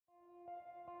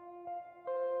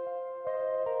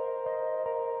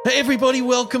Hey everybody,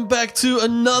 welcome back to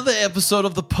another episode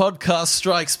of the podcast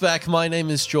Strikes Back. My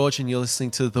name is George and you're listening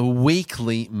to the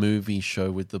weekly movie show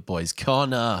with the boys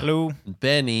Connor. Hello. And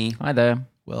Benny. Hi there.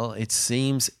 Well, it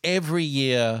seems every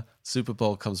year Super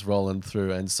Bowl comes rolling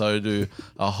through and so do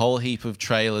a whole heap of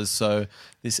trailers. So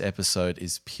this episode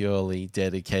is purely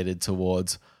dedicated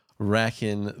towards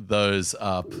racking those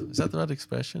up. Is that the right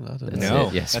expression? I don't know.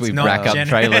 No. Yes, That's we not rack up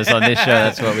trailers on this show.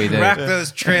 That's what we do. Rack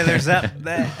those trailers up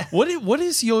there. What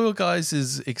is your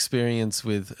guys' experience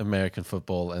with American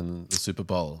football and the Super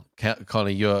Bowl?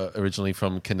 Connor, you're originally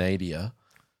from Canada.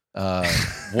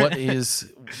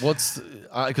 Because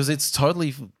it's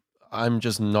totally, I'm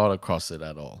just not across it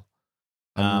at all.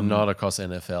 I'm not across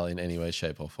NFL in any way,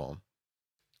 shape, or form.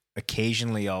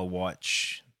 Occasionally I'll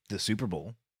watch the Super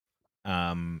Bowl.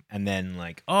 And then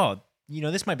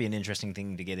this might be an interesting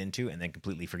thing to get into, and then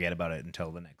completely forget about it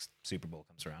until the next Super Bowl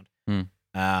comes around.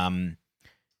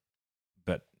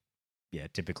 But yeah,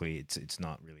 typically it's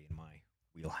not really in my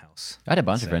wheelhouse. I had a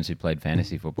bunch of friends who played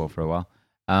fantasy football for a while.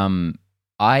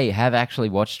 I have actually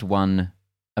watched one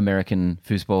American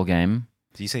foosball game.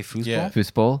 Do you say foosball? Yeah.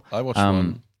 Foosball. I watched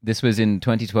one. This was in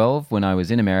 2012 when I was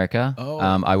in America. Oh,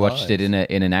 I watched nice. it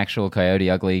in an actual Coyote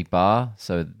Ugly bar.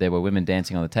 So there were women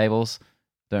dancing on the tables.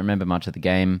 Don't remember much of the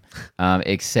game,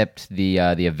 except the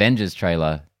Avengers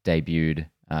trailer debuted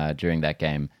during that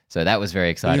game. So that was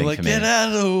very exciting You're like, for me. get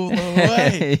out of the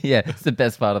way. Yeah, it's the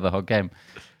best part of the whole game.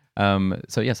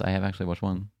 So yes, I have actually watched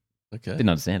one. Okay. Didn't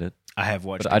understand it, I have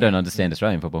watched but I don't understand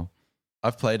Australian football.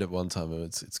 I've played it one time and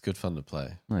it's good fun to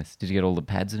play. Nice. Did you get all the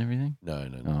pads and everything? No.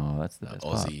 Oh, that's the best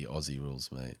part. Aussie rules,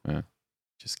 mate. Yeah.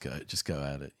 Just go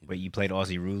at it. Wait, you played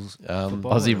Aussie rules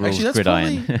football? Aussie rules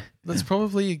gridiron. That's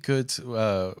probably a good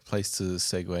place to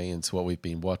segue into what we've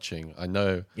been watching. I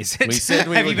know Is it? we said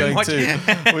we Have were you been going to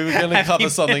Have cover you-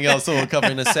 something else that we'll cover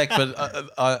in a sec, but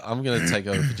I'm going to take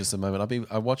over for just a moment.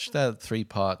 I watched that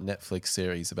 3-part Netflix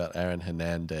series about Aaron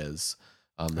Hernandez,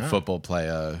 the football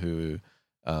player who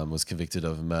was convicted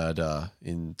of murder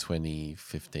in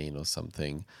 2015 or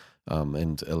something,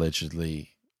 and allegedly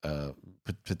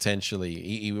potentially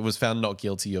he was found not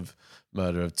guilty of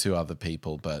murder of 2 other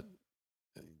people, but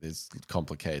it's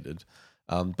complicated.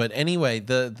 But anyway,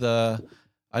 the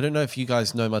I don't know if you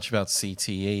guys know much about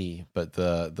CTE, but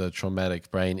the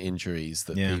traumatic brain injuries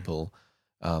that people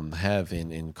have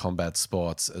in combat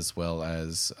sports, as well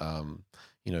as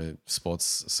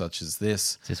sports such as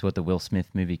this. Is this what the Will Smith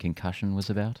movie Concussion was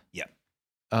about? Yeah.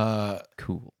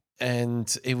 Cool.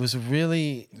 And it was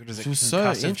really What is it was so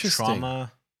concussive interesting.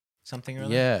 Trauma, something or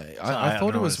other? Yeah, I don't thought know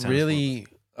it what was stands for, really.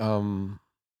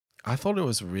 I thought it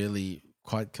was really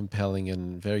quite compelling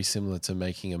and very similar to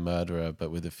Making a Murderer, but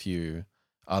with a few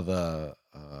other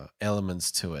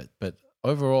elements to it. But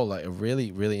overall, like a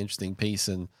really, really interesting piece,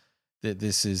 and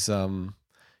this is the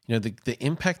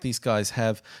impact these guys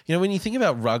have. When you think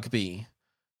about rugby,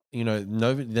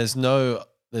 there's no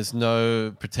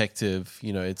protective.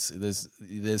 There's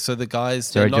so the guys.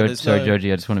 Sorry,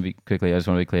 Georgie. I just want to be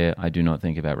clear. I do not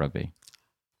think about rugby.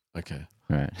 Okay.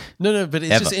 Right. No, but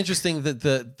it's Ever. just interesting that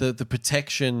the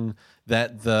protection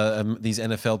that these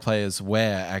NFL players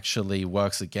wear actually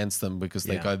works against them because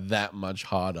they go that much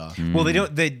harder. Well, they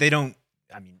don't.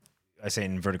 I mean, I say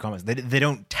in inverted commas, they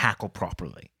don't tackle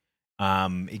properly.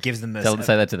 It gives them Tell them to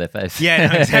say that to their face. Yeah,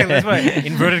 no, exactly. That's right.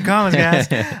 Inverted commas, guys.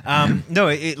 The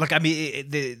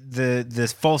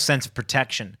false sense of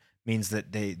protection means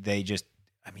that they just.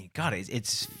 I mean, God,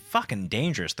 it's fucking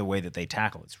dangerous the way that they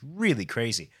tackle. It's really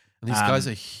crazy. And these guys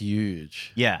are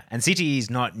huge. Yeah, and CTE is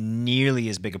not nearly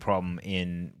as big a problem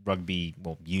in rugby,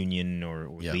 union or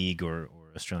league or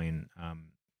Australian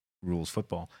rules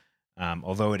football,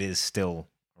 although it is still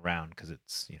around because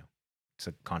it's it's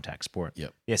a contact sport.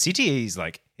 Yep. Yeah, CTE is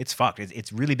it's fucked.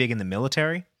 It's really big in the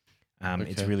military.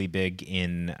 It's really big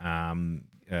in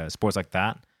sports like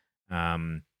that.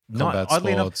 Oddly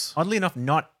enough,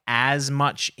 not as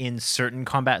much in certain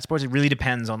combat sports. It really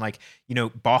depends on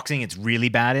boxing. It's really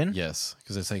bad in. Yes,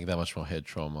 because they're taking that much more head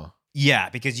trauma. Yeah,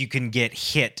 because you can get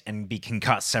hit and be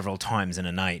concussed several times in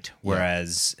a night,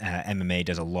 whereas MMA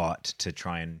does a lot to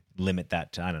try and limit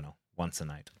that to, I don't know, once a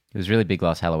night. It was really big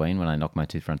last Halloween when I knocked my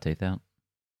 2 front teeth out.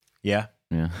 Yeah.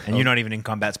 Yeah. And you're not even in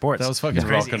combat sports. That was fucking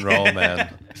rock and roll,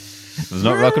 man. It was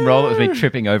not rock and roll. It was me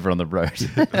tripping over on the road.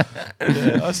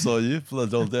 Yeah, I saw you.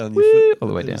 Blood all down your foot. All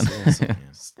the way down.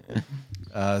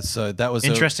 So that was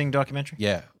interesting documentary.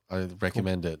 Yeah, I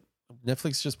recommend it.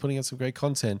 Netflix is just putting out some great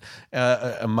content.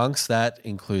 Amongst that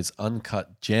includes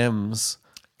Uncut Gems.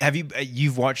 Have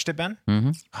you've watched it, Ben?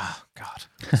 Mm-hmm. Oh God.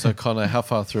 So Connor, how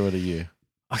far through it are you?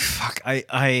 Oh, fuck. You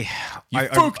I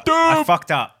fucked up. I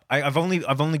fucked up. I've only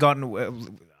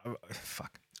gotten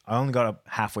fuck. I only got up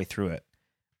halfway through it,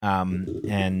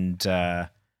 and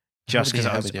just because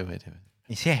I was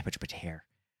but hair.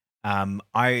 I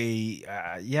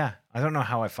don't know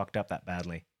how I fucked up that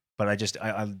badly, but I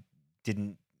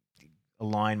didn't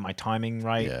align my timing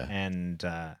right, and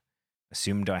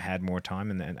assumed I had more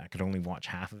time, and then I could only watch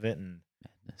half of it. And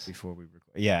before we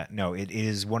record, it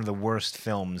is one of the worst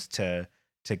films to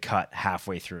cut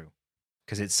halfway through,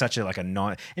 because it's such a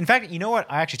non. In fact, you know what?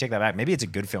 I actually take that back. Maybe it's a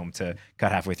good film to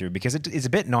cut halfway through, because it's a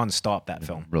bit non-stop, that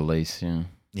film. Release,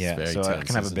 Yeah, so I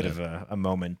can have a bit of a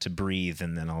moment to breathe,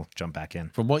 and then I'll jump back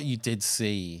in. From what you did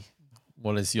see,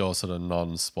 what is your sort of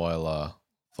non-spoiler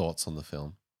thoughts on the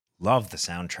film? Love the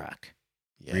soundtrack.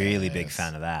 Yes. Really big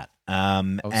fan of that. I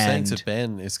was saying to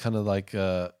Ben, it's kind of like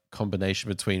a combination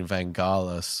between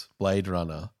Vangelis, Blade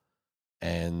Runner,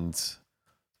 and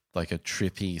like a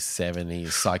trippy 70s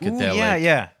psychedelic. Ooh,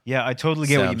 yeah. I totally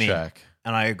get what you mean,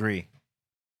 and I agree.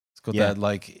 It's got that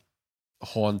like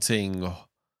haunting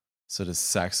sort of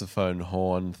saxophone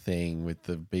horn thing with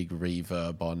the big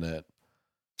reverb on it.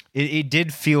 It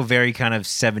did feel very kind of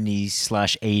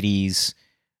 70s/80s,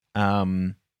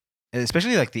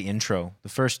 especially like the intro, the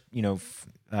first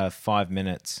 5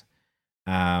 minutes.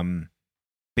 But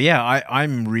yeah,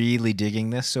 I'm really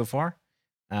digging this so far.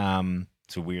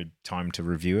 It's a weird time to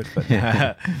review it, but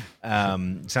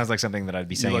sounds like something that I'd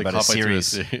be saying about a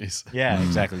series. Yeah,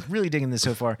 exactly. Really digging this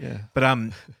so far. Yeah. But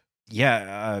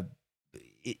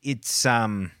it's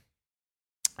a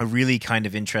really kind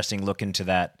of interesting look into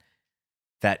that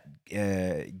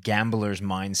gambler's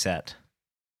mindset,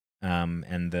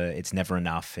 and it's never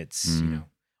enough. It's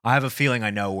I have a feeling I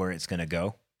know where it's going to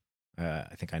go.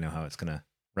 I think I know how it's going to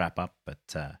wrap up, but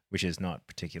which is not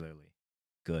particularly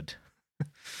good.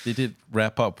 Did it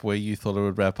wrap up where you thought it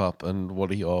would wrap up, and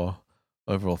what are your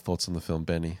overall thoughts on the film,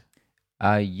 Benny?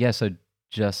 So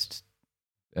just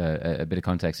a bit of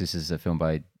context. This is a film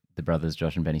by the brothers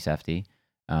Josh and Benny Safdie,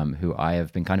 who I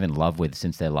have been kind of in love with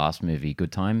since their last movie,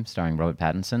 Good Time, starring Robert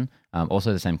Pattinson.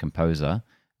 Also the same composer,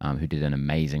 who did an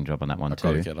amazing job on that one too.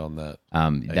 I've got to get on that.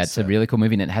 That's a really cool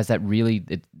movie, and it has that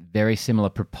very similar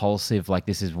propulsive, like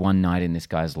this is one night in this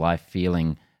guy's life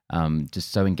feeling,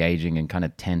 just so engaging and kind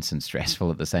of tense and stressful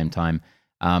at the same time.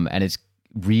 And it's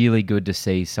really good to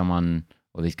see someone,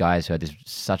 or these guys who had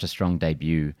such a strong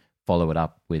debut, follow it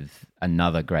up with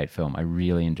another great film. I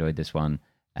really enjoyed this one.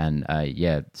 And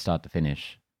start to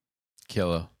finish,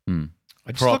 killer.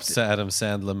 Props to Adam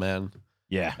Sandler, man.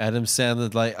 Yeah, Adam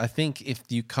Sandler. Like, I think if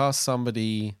you cast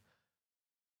somebody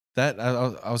that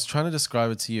I was trying to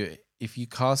describe it to you, if you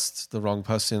cast the wrong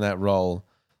person in that role,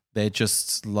 they're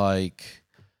just like,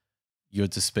 you're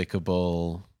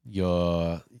despicable.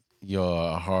 You're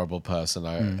a horrible person.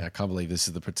 I can't believe this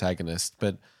is the protagonist.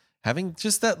 But having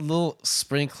just that little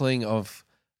sprinkling of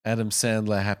Adam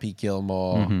Sandler, Happy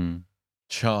Gilmore.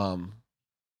 Charm,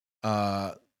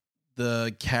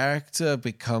 the character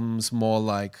becomes more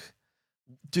like,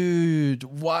 dude,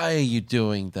 why are you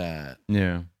doing that?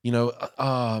 Yeah.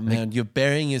 Oh man, you're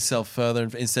burying yourself further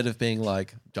instead of being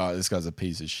like, oh, this guy's a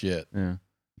piece of shit. Yeah.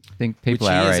 I think people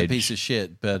Which our he is age, a piece of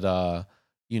shit, but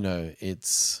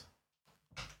it's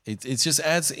just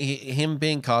adds him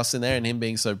being cast in there and him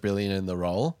being so brilliant in the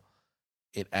role.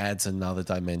 It adds another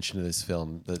dimension to this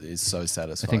film that is so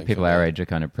satisfying. I think people our age are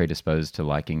kind of predisposed to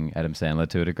liking Adam Sandler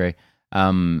to a degree.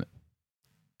 Can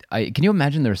you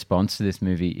imagine the response to this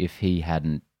movie if he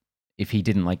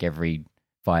didn't like every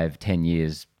 5-10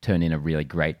 years turn in a really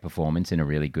great performance in a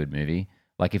really good movie?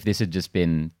 Like if this had just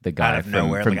been the guy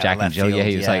from Jack and Jill,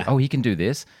 he was like, oh, he can do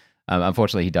this.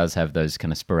 Unfortunately, he does have those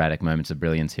kind of sporadic moments of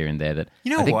brilliance here and there. That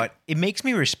what? It makes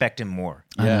me respect him more.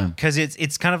 Yeah, because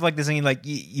it's kind of like this thing. Like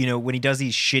when he does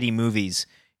these shitty movies,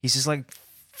 he's just like,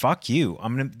 "Fuck you!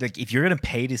 I'm gonna like if you're gonna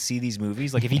pay to see these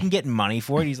movies, like if he can get money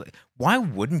for it, he's like, why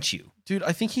wouldn't you, dude?"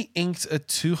 I think he inked a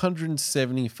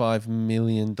 $275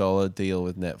 million deal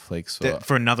with Netflix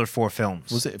for another 4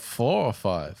 films. Was it 4 or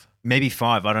 5? Maybe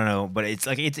 5. I don't know, but it's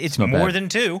like it's more than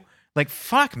 2. Like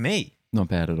fuck me. Not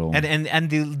bad at all. And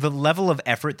the level of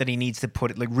effort that he needs to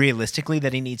put, like realistically,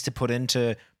 that he needs to put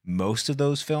into most of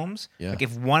those films. Yeah. Like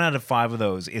if 1 out of 5 of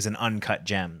those is an uncut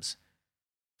gems,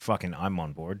 fucking I'm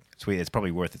on board. Sweet. It's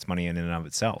probably worth its money in and of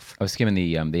itself. I was skimming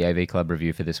the AV Club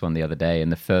review for this one the other day, and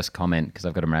the first comment, because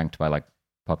I've got them ranked by like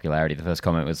popularity, the first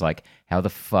comment was like, how the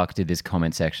fuck did this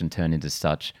comment section turn into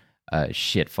such a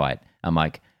shit fight? I'm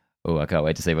like, oh, I can't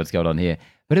wait to see what's going on here.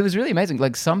 But it was really amazing.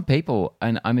 Like some people,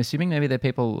 and I'm assuming maybe they're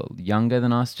people younger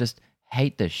than us, just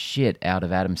hate the shit out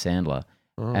of Adam Sandler.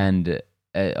 Oh. And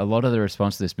a lot of the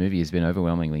response to this movie has been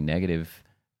overwhelmingly negative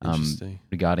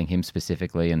regarding him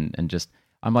specifically. And just,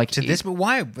 I'm like, to this, but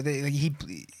why? I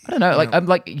don't know. Like, I'm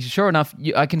like, sure enough,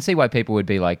 I can see why people would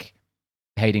be like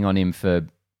hating on him for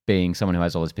being someone who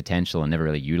has all this potential and never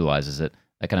really utilizes it.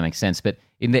 That kind of makes sense. But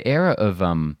in the era of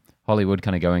Hollywood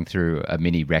kind of going through a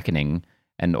mini reckoning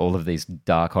and all of these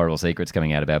dark, horrible secrets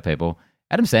coming out about people,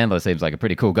 Adam Sandler seems like a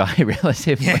pretty cool guy,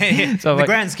 relatively. Yeah. So in the like,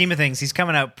 grand scheme of things, he's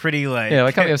coming out pretty like... yeah,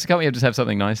 like can't we just have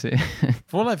something nice here?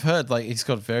 From what I've heard, like he's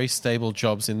got very stable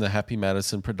jobs in the Happy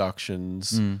Madison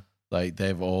Productions. Like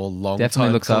they've all long Definitely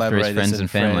time looks after his collaborators friends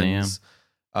and family,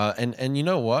 friends. And you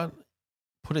know what?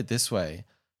 Put it this way: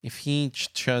 if he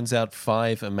churns out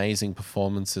 5 amazing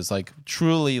performances, like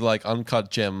truly like uncut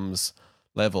gems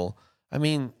level, I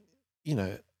mean, you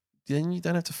know, then you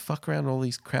don't have to fuck around all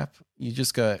these crap. You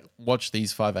just go watch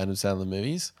these 5 Adam Sandler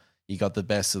movies. You got the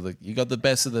best of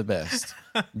the best.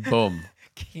 Boom.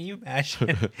 Can you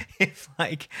imagine if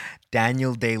like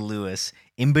Daniel Day-Lewis,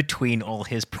 in between all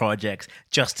his projects,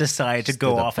 just decided to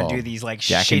go off and do these like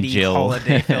Jack and shitty Jill.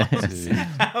 holiday films?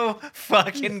 How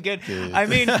fucking good! Dude. I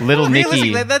mean, Little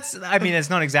Nicky. realistically, it's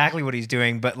not exactly what he's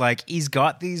doing, but like he's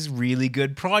got these really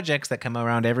good projects that come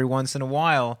around every once in a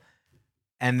while,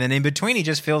 and then in between he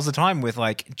just fills the time with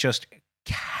like just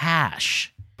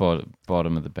cash.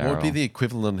 Bottom of the barrel. What would be the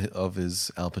equivalent of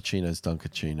his Al Pacino's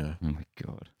Dunkachino? Oh my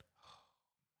god!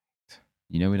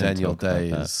 You know we don't Daniel talk about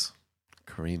that. Day's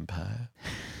cream pie.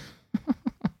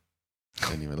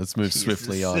 Anyway, let's move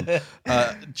swiftly on.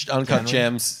 Uncut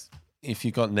Gems. If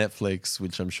you got Netflix,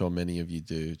 which I'm sure many of you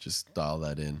do, just dial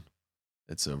that in.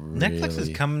 It's a really... Netflix is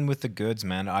coming with the goods,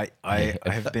 man. I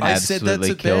have been I said that absolutely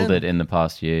to killed Ben. it in the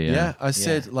past year. Yeah, I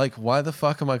said, like, why the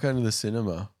fuck am I going to the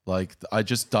cinema? Like, I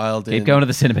just dialed in. Keep going to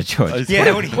the cinema, George.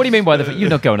 Yeah, What do you mean by you're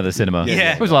not going to the cinema?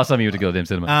 Yeah. When was the last time you were to go to the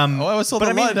cinema? Oh, I saw but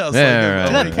the I mean, lighthouse. Yeah,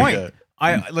 to right, that point,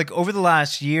 I like over the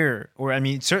last year, or I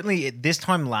mean, certainly at this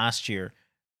time last year,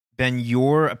 Ben,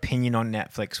 your opinion on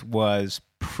Netflix was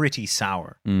pretty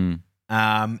sour.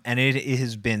 And it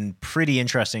has been pretty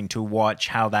interesting to watch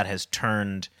how that has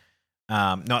turned.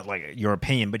 Not like your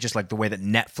opinion, but just like the way that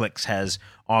Netflix has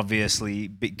obviously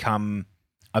become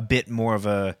a bit more of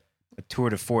a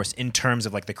tour de force in terms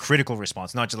of like the critical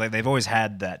response. Not just like they've always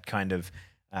had that kind of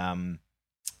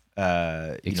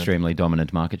Extremely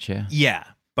dominant market share. Yeah,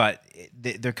 but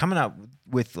they're coming out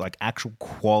with like actual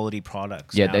quality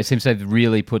products. Yeah, now. they seem to have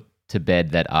really put to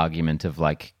bed that argument of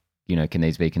like, you know, can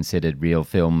these be considered real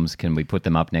films? Can we put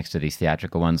them up next to these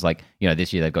theatrical ones? Like, you know,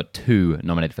 this year they've got 2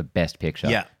 nominated for Best Picture.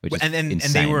 Yeah, which is and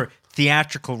insane. they were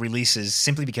theatrical releases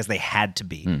simply because they had to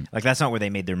be. Like that's not where they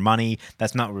made their money.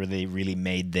 That's not where they really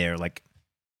made their like,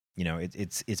 you know,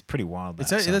 it's pretty wild.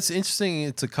 That's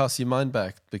interesting to cast your mind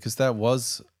back because that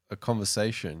was a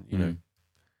conversation, you know.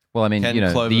 Well, I mean, Ken you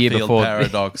know, the year Cloverfield before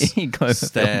Paradox Cloverfield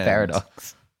stand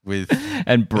Paradox with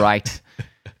and Bright.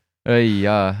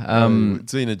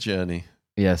 it's been a journey.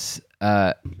 Yes.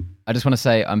 I just want to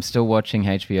say I'm still watching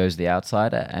HBO's The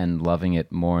Outsider and loving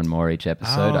it more and more each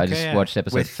episode. I just watched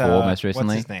episode 4 most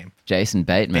recently. What's his name? Jason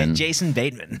Bateman. Jason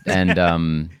Bateman.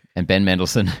 and Ben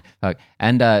Mendelsohn.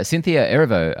 And Cynthia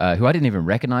Erivo, who I didn't even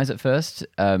recognize at first.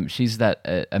 She's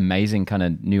that amazing kind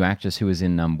of new actress who was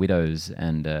in Widows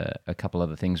and a couple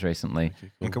other things recently.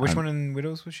 Okay, which one in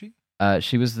Widows was she?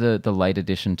 She was the late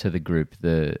addition to the group,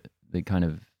 the kind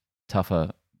of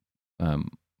tougher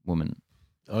woman.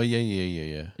 Oh,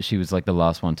 yeah. She was like the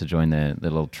last one to join their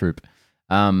little troupe.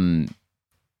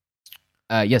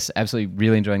 Yes, absolutely.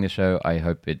 Really enjoying the show. I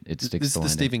hope it sticks This is the the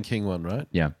landing. Stephen King one, right?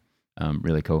 Yeah.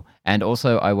 Really cool. And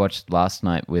also I watched last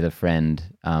night with a friend,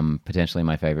 potentially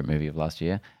my favorite movie of last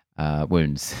year,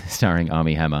 Wounds, starring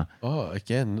Armie Hammer. Oh,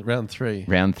 again, round 3.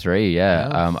 Round 3, yeah.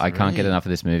 Round I can't get 3. enough of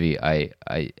this movie. I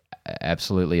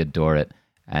absolutely adore it.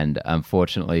 And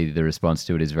unfortunately, the response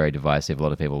to it is very divisive. A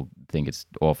lot of people think it's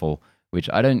awful, which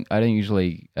I don't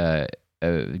usually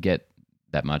get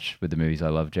that much with the movies I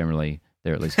love. Generally,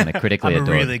 they're at least kind of critically I'm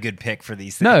adored. a really good pick for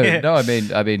these things. No.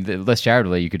 I mean, less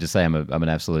charitably, you could just say I'm an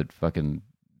absolute fucking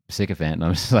sycophant. And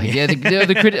I'm just like, I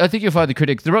think you'll find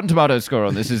the Rotten Tomatoes score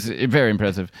on this is very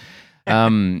impressive,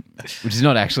 which is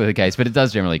not actually the case, but it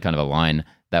does generally kind of align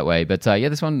that way. But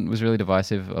this one was really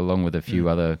divisive, along with a few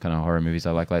other kind of horror movies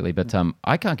I like lately. But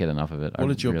I can't get enough of it. What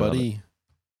did your really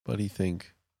buddy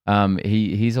think?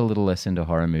 He's a little less into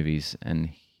horror movies, and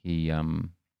he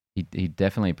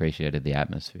definitely appreciated the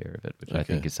atmosphere of it, which I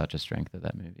think is such a strength of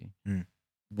that movie.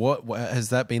 What has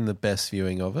that been the best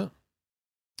viewing of it?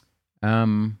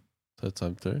 Third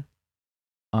time through.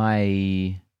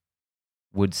 I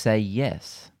would say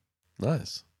yes.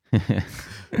 Nice.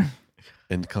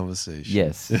 End conversation.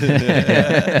 Yes.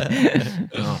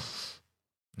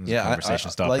 Yeah, conversation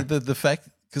I stopper. like the fact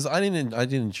because I didn't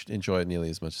enjoy it nearly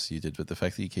as much as you did, but the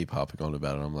fact that you keep harping on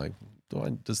about it, I'm like,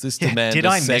 does this demand did a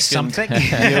I miss second something?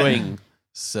 viewing,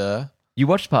 sir? You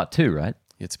watched part 2, right?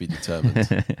 Yet to be determined.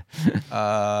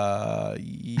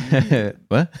 Yeah,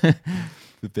 What?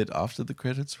 the bit after the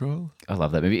credits roll. I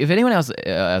love that movie. If anyone else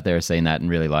out there has seen that and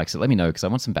really likes it, let me know because I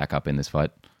want some backup in this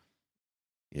fight.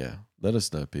 Yeah, let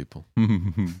us know, people.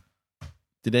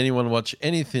 Did anyone watch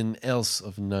anything else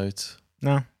of note?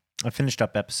 No, I finished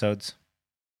up episodes.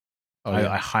 Oh,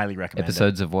 I highly recommend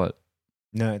Episodes of what? it.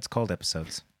 No, it's called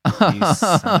episodes. You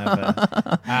son of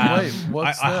a... Wait,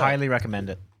 what's I that? highly recommend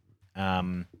it.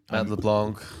 Matt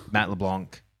LeBlanc. Matt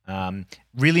LeBlanc.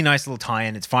 Really nice little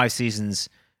tie-in. It's 5 seasons.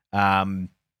 Like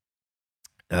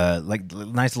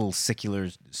nice little circular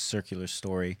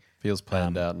story. Feels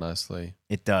planned out nicely.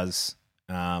 It does.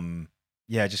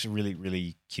 Yeah, just a really,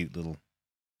 really cute little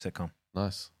sitcom.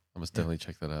 Nice. I must definitely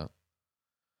check that out.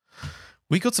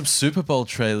 We got some Super Bowl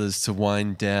trailers to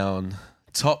wind down,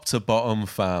 top to bottom,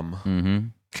 fam. Mm-hmm.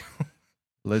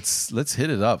 Let's hit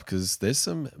it up because there's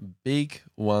some big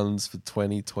ones for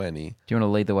 2020. Do you want to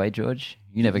lead the way, George?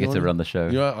 You never get to run the show.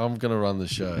 You know what? I'm gonna run the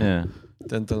show. Yeah.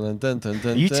 Dun, dun, dun, dun,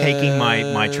 dun, Are you taking my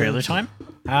dun. trailer time?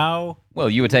 How? Well,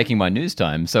 you were taking my news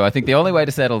time, so I think the only way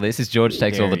to settle this is George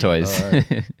takes all the There you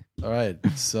toys. All right.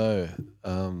 So,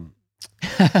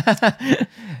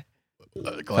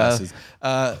 glasses.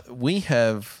 We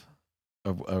have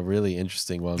a really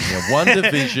interesting one. We have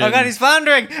Wandavision. Oh God, he's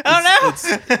floundering! Oh no!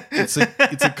 It's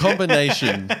a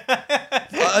combination.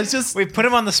 We put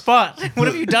him on the spot. What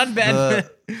have you done, Ben?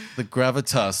 The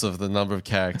gravitas of the number of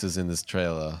characters in this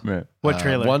trailer. Right. What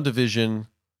trailer? WandaVision,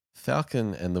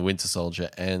 Falcon and the Winter Soldier,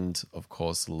 and of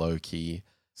course Loki.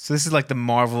 So this is like the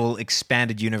Marvel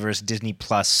Expanded Universe Disney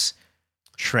Plus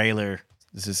trailer.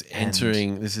 This is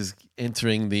entering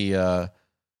the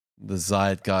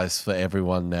zeitgeist for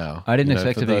everyone now. I didn't You know,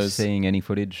 expect for to be those- seeing any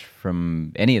footage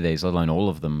from any of these, let alone all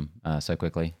of them, so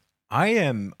quickly.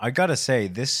 I gotta say,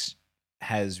 this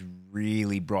has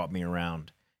really brought me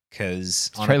around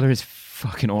because This trailer is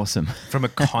fucking awesome. from a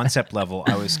concept level,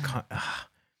 I was.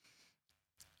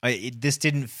 This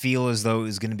didn't feel as though it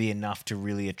was going to be enough to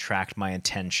really attract my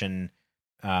attention.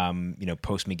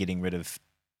 Post me getting rid of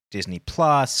Disney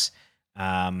Plus.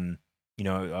 I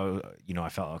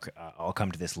felt okay, I'll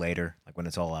come to this later. Like when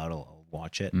it's all out, I'll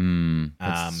watch it.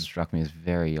 That struck me as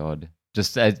very odd.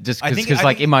 Just because, I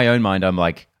think- in my own mind, I'm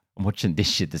like, I'm watching this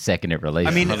shit the second it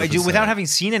releases. I mean, 100%. without having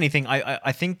seen anything,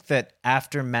 I think that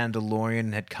after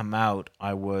Mandalorian had come out,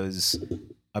 I was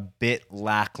a bit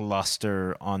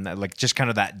lackluster on that, like just kind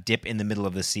of that dip in the middle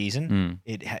of the season.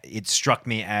 It struck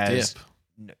me as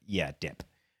Dip. dip.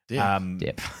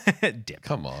 Dip. Dip.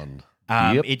 Come on.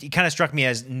 Yep. It kind of struck me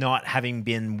as not having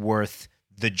been worth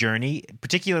the journey,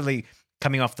 particularly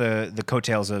coming off the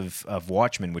coattails of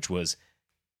Watchmen, which was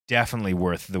definitely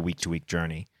worth the week-to-week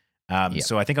journey.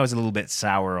 So I think I was a little bit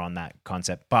sour on that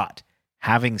concept, but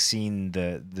having seen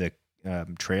the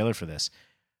trailer for this,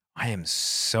 I am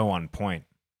so on point.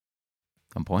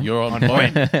 On point. You're on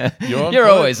point. You're on You're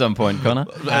point. always on point, Connor.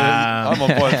 I'm on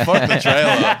point. Fuck the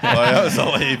trailer. Like, that was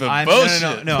all even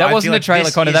bullshit. No, That I wasn't feel a like trailer,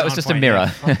 this Connor, is that was on just a point. mirror. Yeah,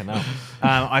 fucking hell.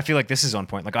 I feel like this is on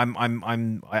point. Like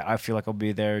I feel like I'll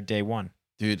be there day one.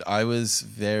 Dude, I was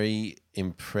very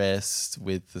impressed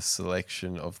with the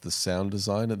selection of the sound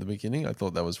design at the beginning. I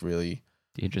thought that was really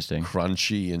Interesting.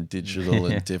 crunchy and digital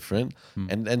and different.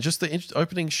 And just the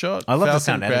opening shot. I love the Falcon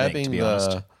sound editing, to be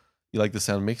honest. You like the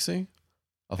sound mixing?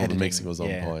 I thought Editing, the mixing was on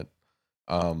yeah. point.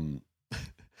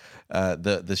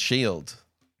 The shield,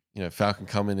 Falcon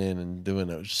coming in and doing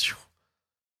it was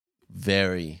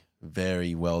very,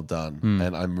 very well done.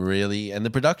 And and the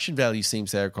production value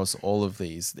seems there across all of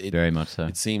these. Very much so.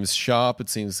 It seems sharp. It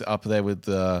seems up there with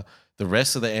the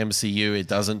rest of the MCU. It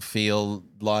doesn't feel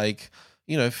like,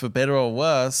 for better or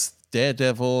worse,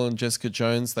 Daredevil and Jessica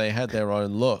Jones, they had their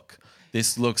own look.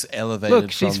 This looks elevated.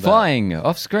 Look, she's from flying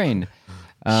off screen.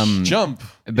 Jump.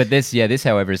 But this,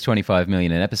 however, is 25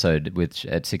 million an episode, which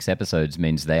at 6 episodes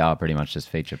means they are pretty much just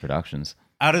feature productions.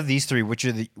 Out of these three, which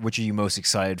are you most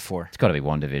excited for? It's got to be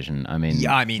WandaVision. I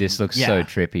mean, this looks yeah. so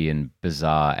trippy and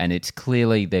bizarre, and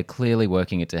they're clearly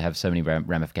working it to have so many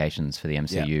ramifications for the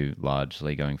MCU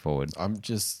largely going forward. I'm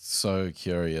just so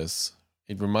curious.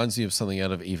 It reminds me of something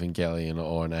out of Evangelion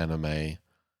or an anime.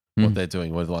 What they're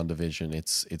doing with WandaVision,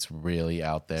 it's really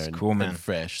out there and, cool, man. and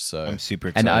fresh. So I'm super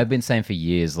excited. And I've been saying for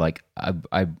years, like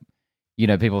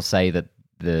people say that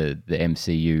the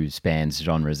MCU spans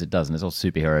genres. It doesn't. It's all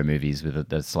superhero movies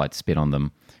with a slight spin on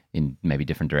them in maybe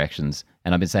different directions.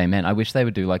 And I've been saying, man, I wish they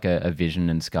would do like a Vision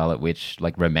and Scarlet Witch,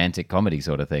 like romantic comedy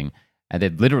sort of thing. And they're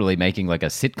literally making like a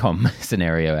sitcom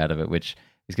scenario out of it, which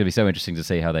it's going to be so interesting to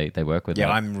see how they work with that.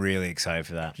 Yeah, I'm really excited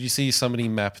for that. Did you see somebody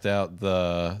mapped out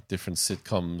the different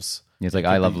sitcoms? It's like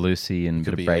I Love Lucy and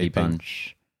a bit of Brady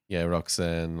Bunch. Yeah,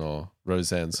 Roseanne,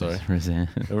 sorry. Roseanne.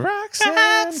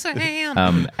 Roxanne.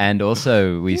 And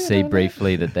also we see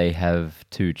briefly that they have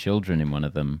 2 children in one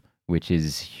of them, which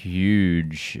is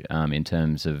huge in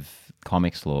terms of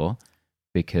comics lore,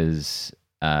 because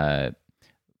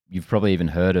you've probably even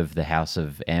heard of the House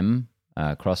of M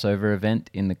crossover event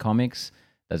in the comics.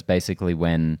 That's basically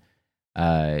when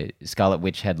Scarlet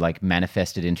Witch had like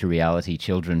manifested into reality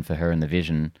children for her and the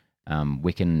Vision,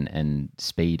 Wiccan and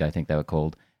Speed, I think they were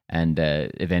called, and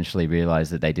eventually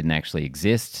realized that they didn't actually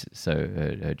exist. So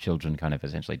her children kind of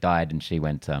essentially died, and she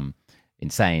went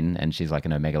insane, and she's like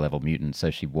an Omega level mutant. So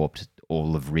she warped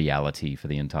all of reality for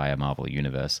the entire Marvel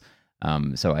universe.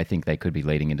 So I think they could be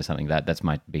leading into something that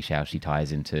might be how she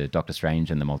ties into Doctor Strange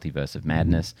and the Multiverse of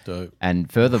Madness. Dope. And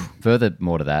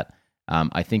furthermore to that,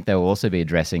 I think they will also be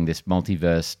addressing this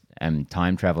multiverse and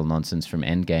time travel nonsense from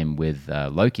Endgame with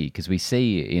Loki, because we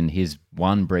see in his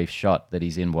one brief shot that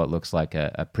he's in what looks like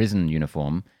a prison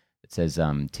uniform that says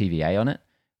TVA on it,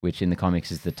 which in the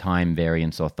comics is the Time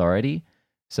Variance Authority.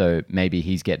 So maybe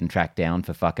he's getting tracked down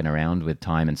for fucking around with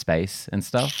time and space and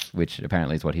stuff, which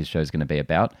apparently is what his show's going to be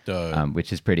about,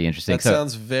 which is pretty interesting. That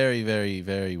sounds very, very,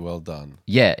 very well done.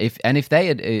 Yeah, if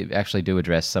they actually do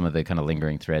address some of the kind of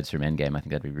lingering threads from Endgame, I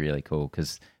think that'd be really cool,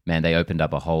 because, man, they opened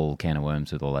up a whole can of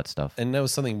worms with all that stuff. And that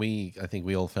was something I think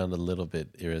we all found a little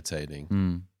bit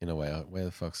irritating in a way. Where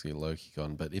the fuck's Loki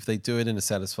gone? But if they do it in a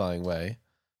satisfying way...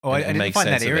 Oh, I didn't find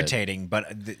that irritating,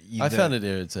 but... I found it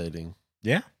irritating.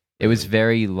 Yeah? It was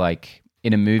very, like,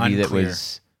 in a movie Unclear. that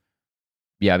was...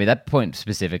 Yeah, I mean, that point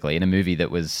specifically, in a movie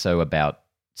that was so about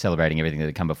celebrating everything that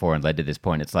had come before and led to this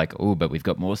point, it's like, oh, but we've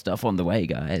got more stuff on the way,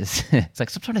 guys. It's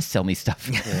like, stop trying to sell me stuff.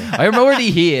 Yeah. I'm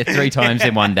already here 3 times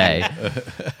in one day.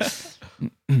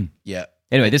 Yeah.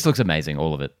 Anyway, this looks amazing,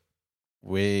 all of it.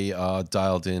 We are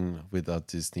dialed in with our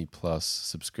Disney Plus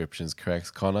subscriptions,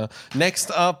 correct, Connor? Next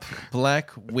up,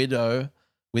 Black Widow.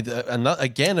 With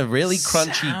a really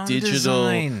crunchy digital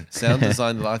sound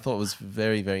design that I thought was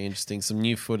very, very interesting. Some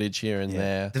new footage here and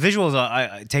there. The visuals,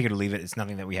 I take it or leave it. It's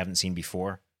nothing that we haven't seen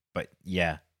before. But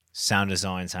yeah, sound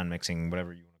design, sound mixing,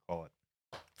 whatever you want to call it.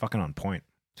 Fucking on point.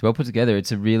 It's well put together.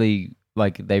 It's a really,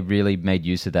 like, they really made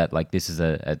use of that. Like, this is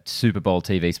a Super Bowl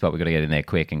TV spot. We've got to get in there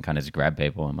quick and kind of just grab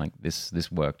people. I'm like,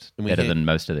 this worked better than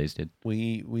most of these did.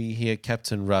 We hear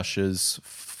Captain Russia's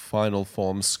final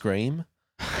form scream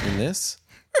in this.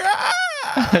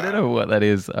 I don't know what that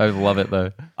is. I love it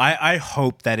though. I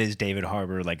hope that is David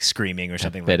Harbour like screaming or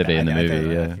something like that. Better be in the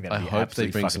movie, I hope they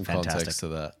bring some context to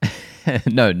that.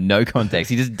 No context.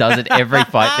 He just does it every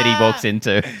fight that he walks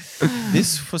into.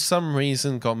 This, for some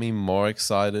reason, got me more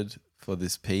excited for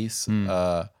this piece.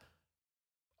 I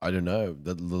don't know.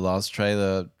 The last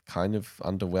trailer kind of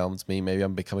underwhelmed me. Maybe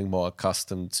I'm becoming more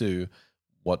accustomed to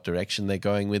what direction they're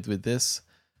going with this.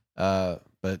 But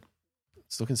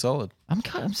it's looking solid.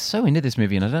 I'm so into this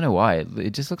movie, and I don't know why.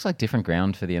 It just looks like different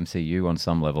ground for the MCU on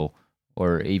some level,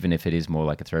 or even if it is more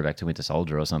like a throwback to Winter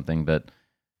Soldier or something. But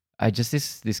I just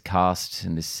this cast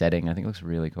and this setting, I think looks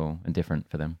really cool and different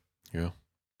for them. Yeah.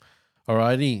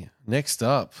 Alrighty. Next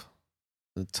up,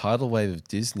 the tidal wave of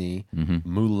Disney,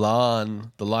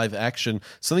 Mulan, the live action.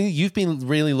 Something that you've been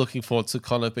really looking forward to,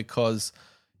 Connor, because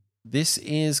this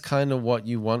is kind of what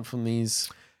you want from these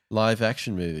live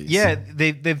action movies. Yeah,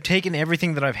 they've taken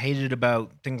everything that I've hated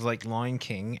about things like Lion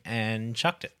King and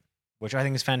chucked it, which I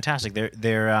think is fantastic.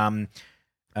 They're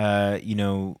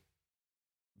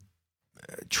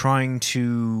trying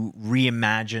to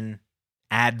reimagine,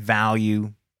 add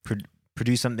value,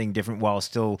 produce something different while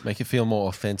still make it feel more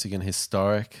authentic and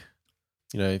historic.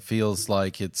 It feels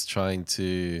like it's trying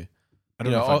to. I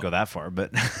don't know if I'd go that far,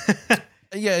 but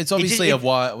yeah, it's obviously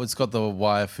it's got the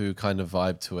waifu kind of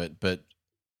vibe to it, but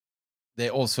there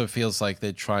also feels like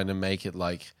they're trying to make it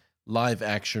like live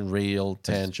action, real,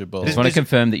 tangible. I just want to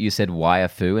confirm that you said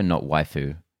waifu and not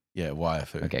waifu. Yeah,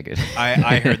 waifu. Okay, good.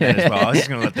 I heard that as well. I was just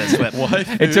going to let that slip.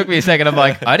 It took me a second. I'm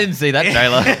like, I didn't see that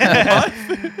trailer.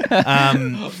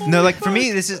 No, like for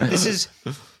me,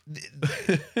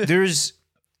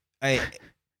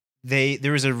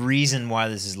 there is a reason why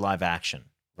this is live action,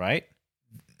 right?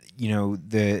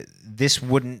 This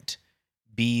wouldn't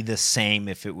be the same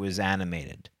if it was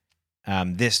animated.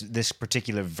 This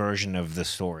particular version of the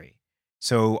story.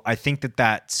 So I think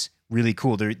that's really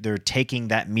cool. They're taking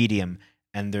that medium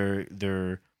and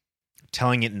they're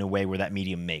telling it in a way where that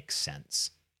medium makes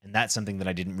sense. And that's something that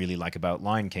I didn't really like about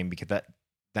Lion King, because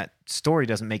that story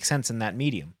doesn't make sense in that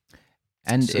medium.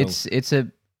 And it's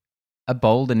a a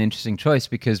bold and interesting choice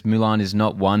because Mulan is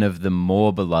not one of the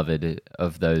more beloved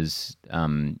of those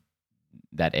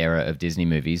that era of Disney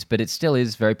movies, but it still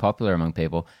is very popular among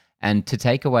people. And to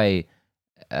take away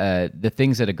the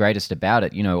things that are greatest about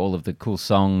it, all of the cool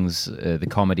songs, the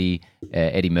comedy,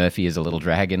 Eddie Murphy is a little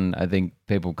dragon. I think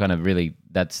people kind of really,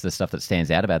 that's the stuff that stands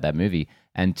out about that movie.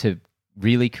 And to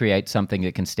really create something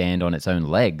that can stand on its own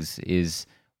legs is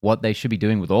what they should be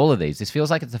doing with all of these. This feels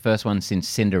like it's the first one since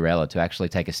Cinderella to actually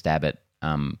take a stab at,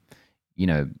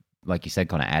 like you said,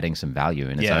 kind of adding some value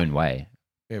in its own way.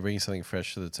 Yeah, bringing something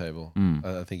fresh to the table.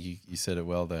 I think you said it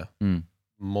well there.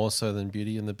 More so than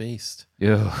Beauty and the Beast.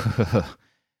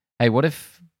 Hey, what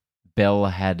if Belle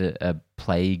had a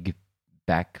plague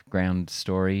background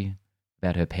story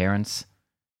about her parents?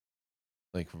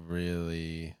 Like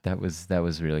really, that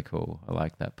was really cool. I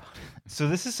like that part. So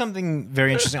this is something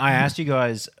very interesting. I asked you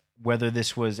guys whether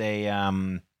this was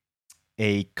a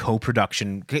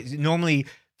co-production. Normally,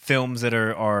 films that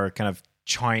are kind of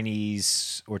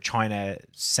Chinese or China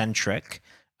centric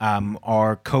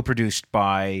are co-produced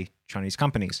by Chinese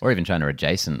companies, or even China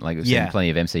adjacent. Like we've seen plenty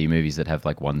of MCU movies that have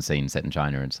like one scene set in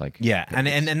China. And it's like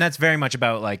and that's very much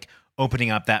about like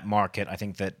opening up that market. I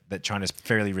think that China's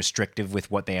fairly restrictive with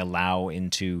what they allow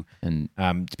into and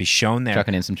to be shown there.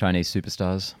 Chucking in some Chinese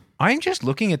superstars. I'm just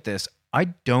looking at this. I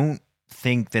don't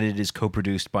think that it is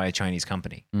co-produced by a Chinese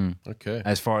company. Okay,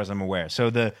 as far as I'm aware. So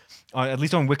the at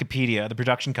least on Wikipedia, the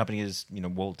production company is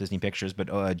Walt Disney Pictures,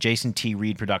 but Jason T.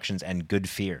 Reed Productions and Good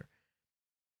Fear.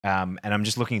 And I'm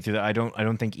just looking through that. I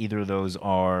don't think either of those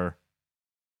are.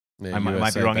 I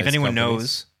might be wrong. If anyone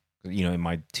knows, in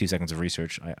my 2 seconds of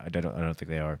research, I don't think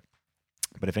they are.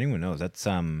 But if anyone knows, that's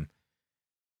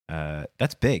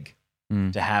big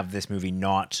to have this movie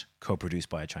not co-produced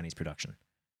by a Chinese production.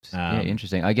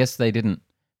 Interesting. I guess maybe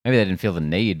they didn't feel the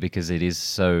need because it is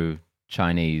so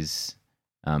Chinese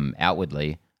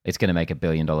outwardly. It's going to make $1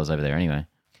 billion over there anyway.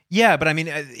 Yeah, but I mean,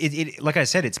 it like I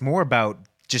said, it's more about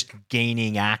just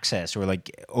gaining access or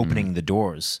like opening the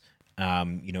doors.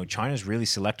 China's really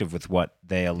selective with what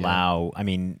they allow. Yeah. I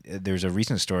mean, there's a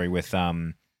recent story with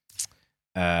Once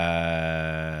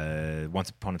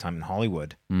Upon a Time in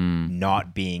Hollywood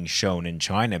not being shown in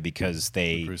China because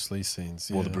the Bruce Lee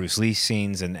scenes. Well, the Bruce Lee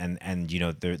scenes and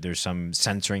there's some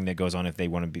censoring that goes on if they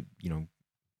want to be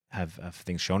have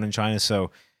things shown in China.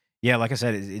 So yeah, like I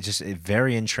said, it's just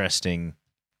very interesting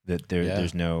that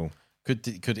there's no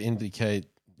could indicate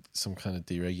some kind of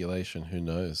deregulation. Who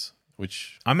knows?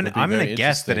 Which I'm gonna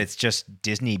guess that it's just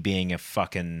Disney being a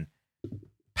fucking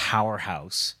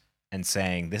powerhouse and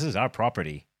saying this is our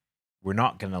property. We're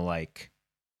not gonna I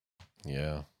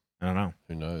don't know.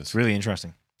 Who knows? It's really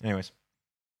interesting. Anyways,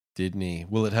 Disney,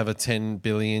 will it have a 10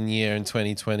 billion year in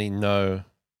 2020? No,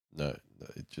 it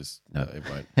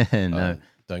won't. No,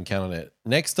 don't count on it.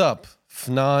 Next up,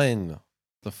 F9.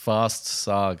 The Fast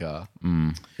Saga.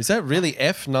 Is that really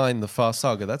F9, The Fast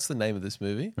Saga? That's the name of this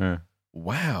movie? Yeah.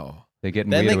 Wow. They're getting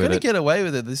weird with it. They're going to get away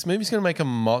with it. This movie's going to make a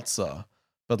mozza.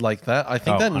 But like that, I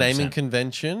think that 100%. naming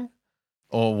convention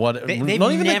or what, they've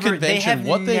not even never, a convention,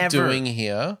 what they're never, doing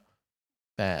here,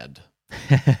 bad.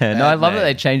 No, I love that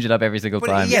they change it up every single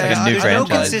time. Yeah, it's like a new there's no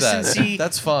franchise. consistency.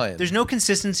 That's fine. There's no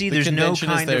consistency. The There's no convention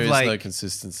kind there of is no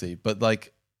consistency. But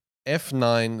like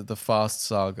F9, The Fast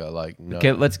Saga, like no.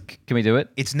 Okay, can we do it?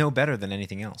 It's no better than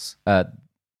anything else. The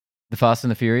Fast and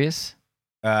the Furious.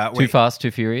 Too Fast, Too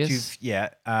Furious.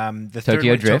 The Tokyo third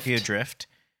one, Drift. Tokyo Drift.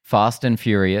 Fast and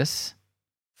Furious.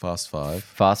 Fast 5.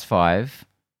 Fast 5.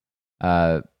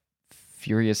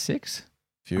 Furious 6.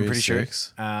 Furious I'm pretty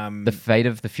 6. Sure. The Fate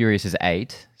of the Furious is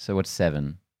 8. So what's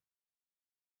 7?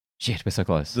 Shit, we're so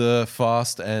close. The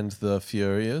Fast and the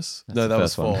Furious. That's no, the that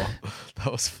was first one. 4.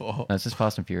 That was 4. No, it's just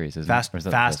Fast and Furious, isn't Fast, it? Or is that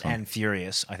the Fast first one? and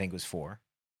Furious, I think was 4.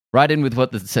 Right in with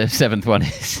what the 7th one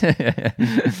is.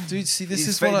 Dude, see, this It's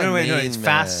is what I mean, no, it's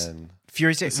Fast, man.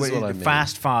 Furious. This is what I mean.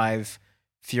 Fast 5,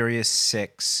 Furious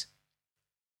 6.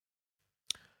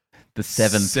 The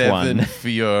 7th 7 one.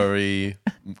 Fury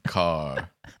car.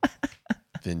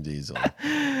 Vin Diesel.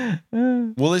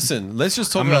 Well, listen, let's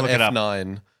just talk I'm gonna about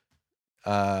look it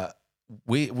F9.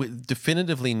 We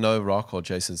definitively no Rock or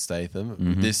Jason Statham.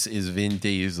 Mhm. This is Vin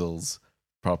Diesel's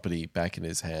property back in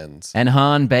his hands. And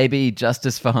Han, baby,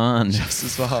 justice for Han.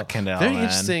 Justice for Han. Fucking hell, Very man.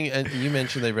 interesting. And you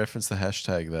mentioned they referenced the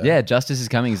hashtag there. Yeah, justice is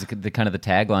coming is the kind of the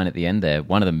tagline at the end there.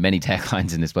 One of the many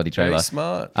taglines in this bloody trailer. Very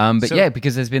smart. But So- yeah,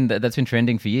 because that's been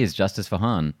trending for years. Justice for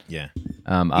Han. Yeah.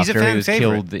 After he fan was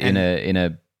favorite, killed in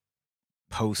a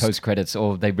Post credits,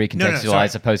 or they sorry.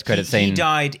 recontextualized a post credit scene. He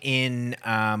died in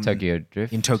Tokyo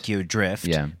Drift. In Tokyo Drift.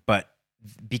 Yeah. But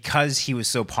because he was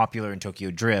so popular in Tokyo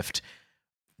Drift,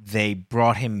 they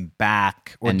brought him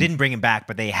back, or And- didn't bring him back,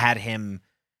 but they had him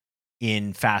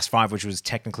in Fast 5, which was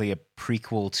technically a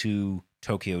prequel to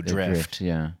Tokyo The Drift.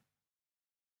 yeah.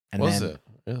 And Was then, it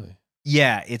really?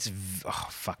 Yeah, oh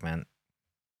fuck, man.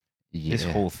 Yeah. This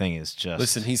whole thing is just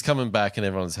Listen, he's coming back and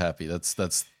everyone's happy. That's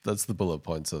the bullet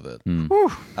points of it.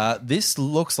 Mm. This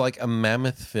looks like a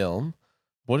mammoth film.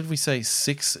 What did we say?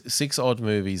 Six odd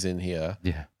movies in here.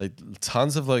 Yeah. Like,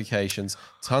 tons of locations,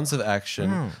 tons of action.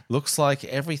 Mm. Looks like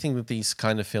everything that these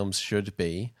kind of films should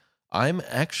be.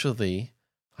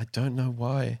 I don't know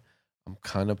why, I'm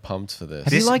kind of pumped for this.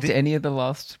 Have you liked any of the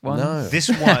last ones? No. This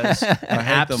was an I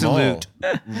hate them all. absolute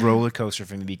roller coaster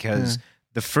for me because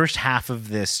the first half of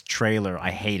this trailer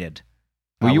I hated.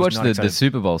 Well, I you was watched not the excited.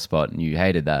 Super Bowl spot and you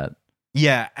hated that.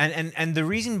 Yeah, and the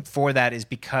reason for that is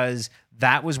because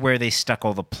that was where they stuck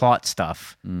all the plot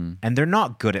stuff, and they're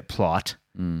not good at plot.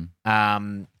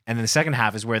 And then the second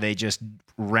half is where they just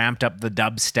ramped up the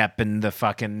dubstep and the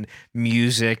fucking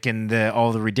music and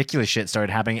all the ridiculous shit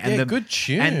started happening. And Yeah, good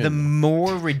tune. And the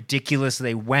more ridiculous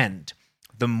they went,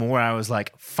 the more I was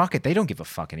like, fuck it, they don't give a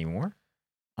fuck anymore.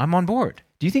 I'm on board.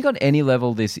 Do you think on any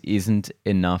level this isn't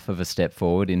enough of a step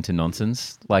forward into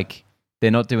nonsense? Like, they're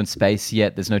not doing space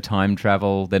yet. There's no time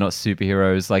travel. They're not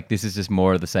superheroes. Like, this is just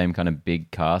more of the same kind of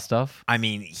big car stuff. I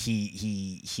mean,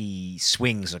 he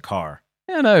swings a car.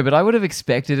 Yeah, no, but I would have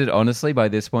expected it, honestly, by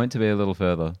this point to be a little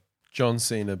further. John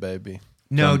Cena, baby.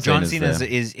 No, John Cena's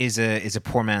Cena is a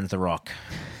poor man's The Rock.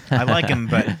 I like him,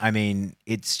 but I mean,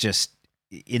 it's just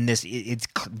in this. It's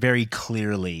very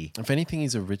clearly. If anything,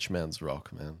 he's a rich man's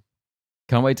Rock, man.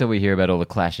 Can't wait till we hear about all the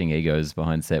clashing egos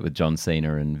behind set with John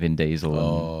Cena and Vin Diesel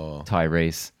and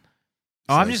Tyrese.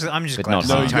 Oh, I'm just But glad not to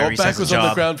see hard. No, your Tyrese back has a was on the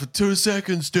job. ground for 2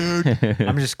 seconds, dude.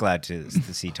 I'm just glad to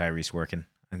see Tyrese working.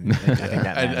 I think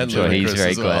that And man- Sure, he's Ludacris very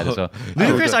as glad well. as well.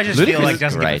 Ludacris, I just feel Ludacris like is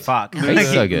doesn't give a great. fuck. He's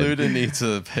so good. Luda needs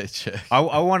a paycheck. I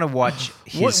want to watch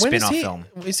his When is spin-off he, film.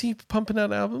 Is he pumping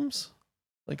out albums?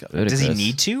 Like, Does he Ludacris.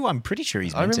 need to? I'm pretty sure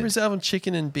he's I remember meant his album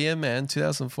Chicken and Beer Man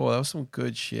 2004. That was some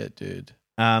good shit, dude. to.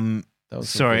 That was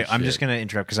some Sorry, good I'm shit. just gonna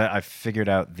interrupt because I figured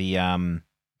out the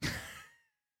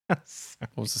What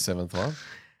was the 7th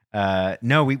one?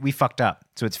 no, we fucked up.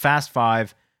 So it's Fast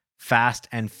 5, Fast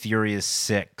and Furious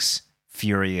 6,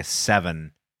 Furious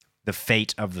 7. The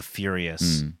Fate of the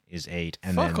Furious is 8,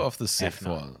 and Fuck then off the 6th F9.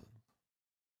 one.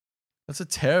 That's a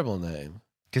terrible name.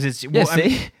 because it's Yeah, I mean,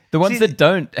 see? The ones see, that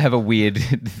don't have a weird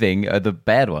thing are the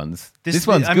bad ones. This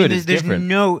one's I good. mean, It's different.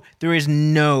 There is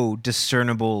no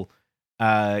discernible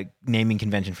naming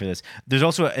convention for this. There's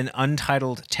also an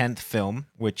untitled 10th film,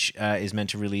 which is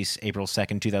meant to release April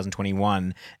 2nd,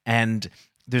 2021. And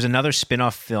there's another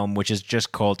spin-off film, which is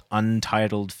just called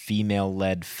Untitled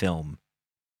Female-Led Film.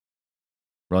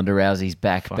 Ronda Rousey's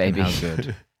back, Fucking baby. how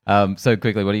good. So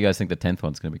quickly, what do you guys think the 10th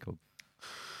one's going to be called?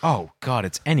 Oh, God,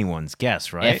 it's anyone's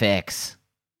guess, right? FX.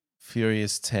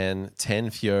 Furious 10, 10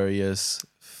 Furious,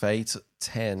 Fate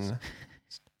 10,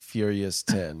 Furious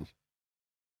 10,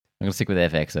 I'm going to stick with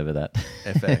FX over that.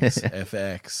 FX,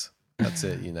 FX. That's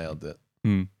it. You nailed it.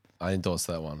 Hmm. I endorse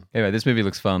that one. Anyway, this movie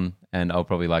looks fun, and I'll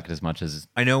probably like it as much as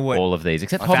I know what... all of these,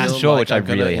 except I Hobbs feel and Shaw, like which I I'm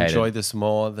gonna really enjoy hated. this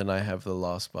more than I have the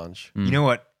last bunch. You know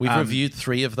what? We've reviewed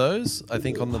 3 of those, I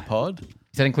think, on the pod, Is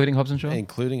that including Hobbs and Shaw?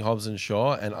 including Hobbs and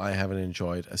Shaw, and I haven't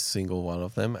enjoyed a single one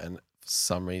of them. And for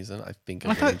some reason, I think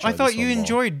I thought you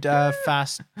enjoyed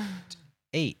Fast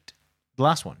 8, the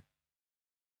last one.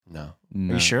 No, Are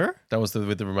No. you sure? that was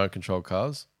with the remote control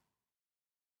cars.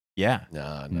 Yeah.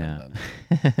 No. No.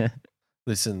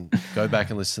 Listen, go back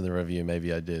and listen to the review.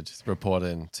 Maybe I did. Report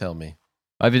in. Tell me.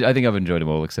 I think I've enjoyed them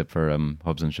all, except for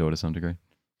Hobbs and Shaw to some degree.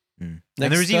 And there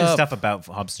was Next even up- stuff about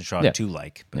Hobbs and Shaw Yeah. to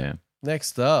like. But Yeah.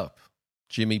 Next up,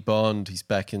 Jimmy Bond. He's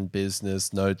back in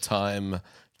business. No time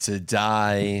to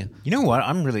die. You know what?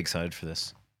 I'm really excited for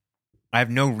this. I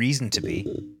have no reason to be.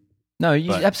 No,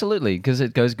 But- absolutely, because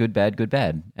it goes good, bad,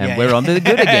 and Yeah, we're yeah. on the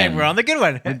good again. We're on the good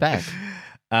one. We're back.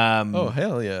 Oh,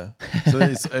 hell yeah. So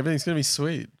everything's going to be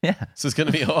sweet. Yeah. So it's going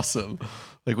to be awesome.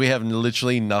 Like, we have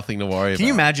literally nothing to worry about. Can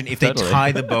you imagine if Totally. they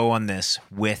tie the bow on this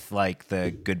with like the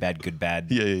good, bad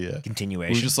Yeah.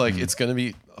 continuation? We're just like, it's going to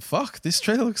be, fuck, this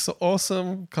trailer looks so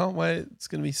awesome. Can't wait. It's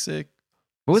going to be sick.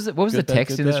 What was the Good, bad,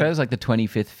 text good, in the bad. trailer? It was like the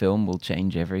 25th film will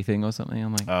change everything or something.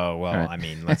 I'm like, Oh, well, Right. I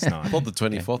mean, let's I not. thought the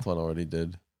 24th one already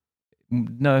did.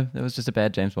 no, that was just a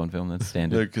bad James Bond film. That's No,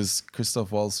 standard. because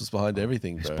Christoph Waltz was behind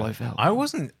everything, bro. Blofeld. I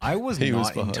was He was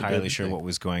not behind entirely sure everything. what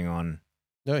was going on.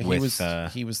 No, he with,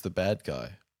 was the bad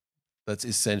guy. That's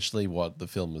essentially what the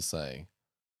film was saying.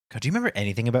 God, do you remember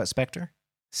anything about Spectre?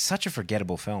 Such a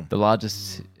forgettable film. The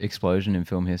largest explosion in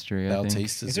film history, I think.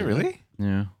 Bautista's Is it in really?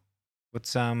 Yeah,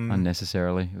 What's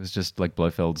unnecessarily. It was just like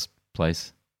Blofeld's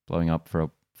place. blowing up for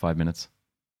 5 minutes.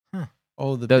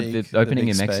 Oh, The the opening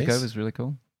big in Mexico space? was really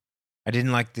cool. I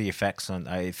didn't like the effects on.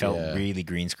 It felt Yeah. really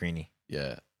green screeny.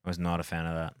 Yeah. I was not a fan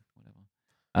of that.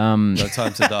 No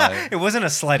Time to Die. It wasn't a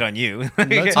slight on you.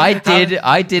 I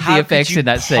did the effects in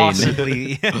that scene.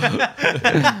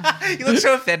 You look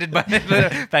so offended by the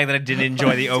fact that I didn't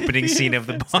enjoy the opening scene of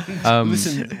the Bond.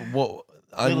 Listen, what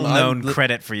Little known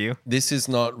credit for you. This is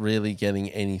not really getting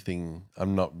anything.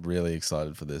 I'm not really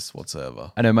excited for this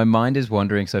whatsoever. I know my mind is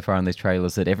wandering so far on these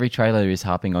trailers that every trailer is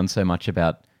harping on so much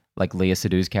about like Leia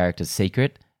Sedu's character's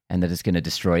secret and that it's going to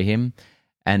destroy him.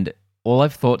 And all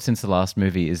I've thought since the last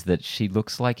movie is that she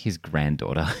looks like his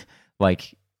granddaughter.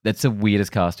 Like, that's the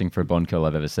weirdest casting for a Bond girl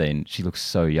I've ever seen. She looks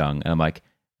so young. And I'm like,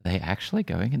 are they actually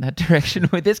going in that direction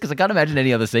with this? Because I can't imagine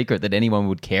any other secret that anyone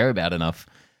would care about enough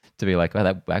to be like, oh,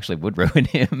 that actually would ruin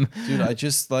him. Dude,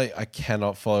 I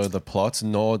cannot follow the plot,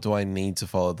 nor do I need to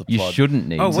follow the You plot. shouldn't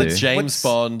need to. James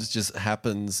Bond just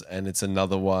happens and it's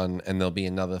another one and there'll be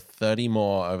another 30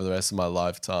 more over the rest of my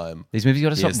lifetime. These movies got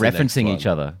to stop Here's the next referencing one. each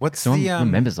other. What's No one the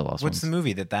remembers the last What's ones. the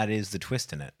movie that is the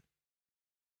twist in it?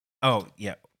 Oh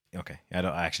yeah, okay. I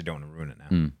actually don't want to ruin it now.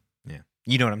 Mm. Yeah,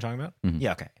 you know what I'm talking about? Mhm.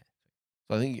 Yeah, okay.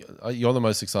 So I think you're the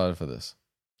most excited for this.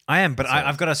 I am, but So-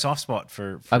 I've got a soft spot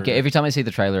for. Okay, every time I see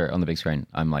the trailer on the big screen,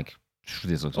 I'm like,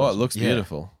 this looks Oh, it awesome. looks Yeah.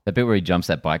 beautiful. That bit where he jumps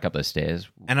that bike up those stairs.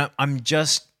 And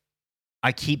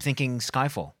I keep thinking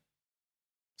Skyfall,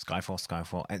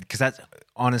 because that's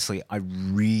honestly, I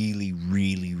really,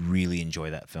 really, really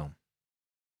enjoy that film.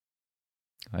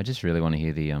 I just really want to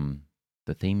hear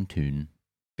the theme tune.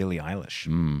 Billie Eilish.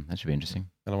 That should be interesting.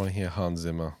 And I want to hear Hans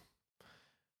Zimmer.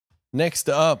 Next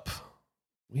up,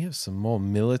 we have some more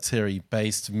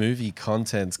military-based movie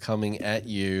content coming at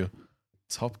you.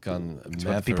 Top Gun That's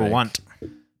Maverick. what people want.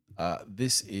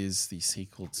 This is the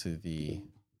sequel to the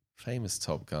famous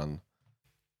Top Gun.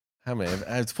 How many?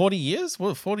 It's 40 years?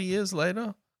 What, 40 years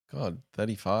later? God,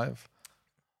 35.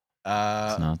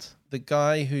 It's nuts. The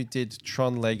guy who did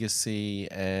Tron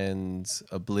Legacy and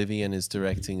Oblivion is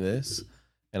directing this.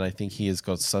 And I think he has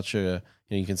got such a...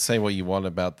 You can say what you want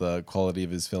about the quality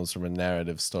of his films from a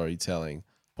narrative storytelling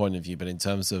point of view, but in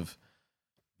terms of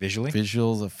Visually,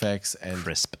 visuals, effects, and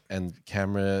crisp. and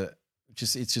camera, it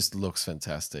just looks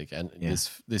fantastic. And Yeah.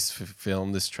 this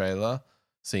film, this trailer,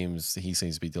 seems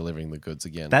to be delivering the goods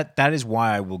again. That is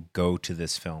why I will go to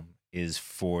this film, is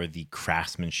for the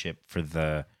craftsmanship, for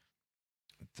the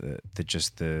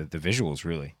visuals,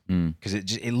 really, because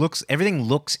it looks, everything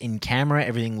looks in camera,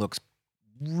 everything looks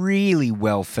really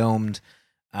well filmed.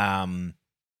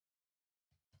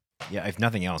 Yeah, if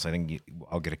nothing else, I think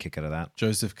I'll get a kick out of that.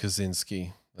 Joseph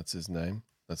Kosinski, that's his name.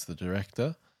 That's the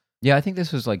director. Yeah, I think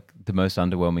this was like the most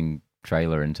underwhelming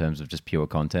trailer in terms of just pure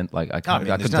content. Like I there's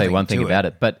couldn't tell you nothing one thing to about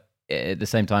it. it, but at the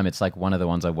same time, it's like one of the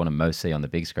ones I want to most see on the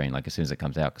big screen. Like as soon as it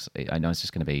comes out, because I know it's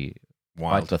just going to be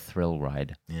Wild. quite the thrill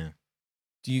ride. Yeah.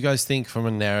 Do you guys think, from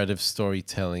a narrative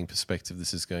storytelling perspective,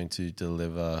 this is going to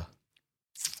deliver?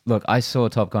 Look, I saw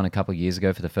Top Gun a couple of years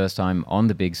ago for the first time on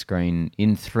the big screen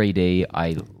in 3D.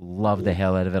 I loved the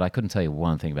hell out of it. I couldn't tell you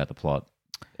one thing about the plot.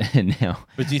 Now,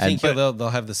 But do you think they'll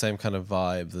have the same kind of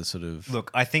vibe? The sort of Look,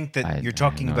 I think that I you're have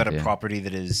talking no about a idea. property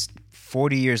that is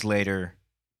 40 years later,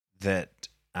 that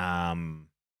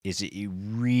is a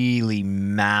really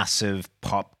massive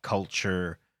pop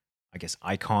culture, I guess,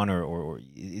 icon, or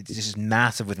it's just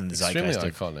massive within the extremely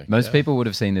zeitgeist. iconic. most yeah. people would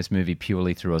have seen this movie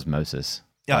purely through osmosis.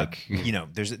 Like,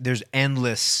 There's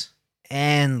endless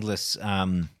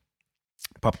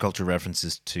pop culture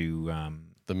references to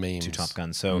the memes. to Top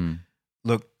Gun. So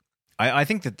look, I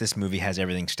think that this movie has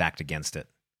everything stacked against it.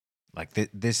 Like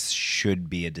this should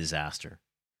be a disaster.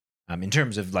 In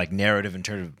terms of like narrative, in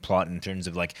terms of plot, in terms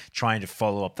of like trying to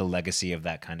follow up the legacy of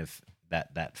that kind of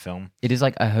that film. it is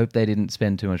like, I hope they didn't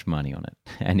spend too much money on it.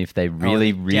 And if they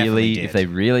they definitely did. if they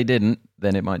really didn't,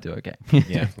 then it might do okay. Yeah.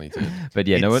 Definitely did. But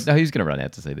yeah, It's- who's going to run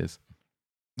out to see this?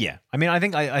 Yeah, I mean, I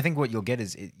think what you'll get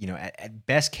is, at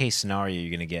best case scenario,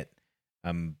 you're gonna get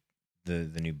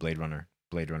the new Blade Runner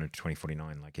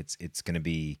 2049. Like it's gonna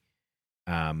be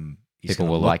it's People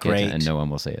gonna will look like great. it and no one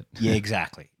will see it. Yeah,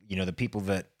 exactly. The people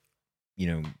that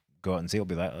go out and see it will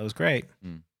be like, "Oh, it was great,"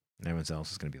 Mm. and everyone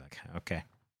else is gonna be like, "Okay."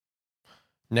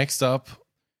 Next up,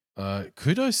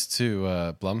 kudos to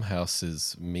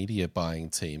Blumhouse's media buying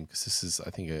team, because this is, I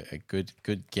think, a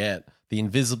good get. The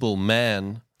Invisible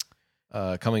Man,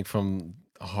 coming from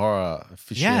horror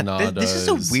aficionados. Yeah, this is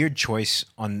a weird choice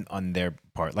on their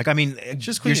part. Like, I mean,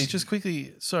 Just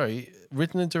quickly. Sorry,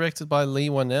 written and directed by Lee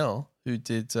Wanell, who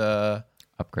did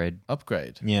Upgrade.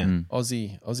 Upgrade. Yeah. Mm.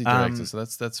 Aussie director. So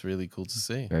that's really cool to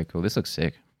see. Very cool. This looks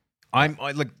sick. I'm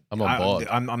on board.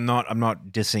 I'm not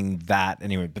dissing that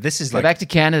anyway. But this is Go like back to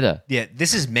Canada. yeah,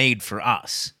 this is made for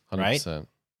us, 100%. right?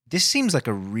 This seems like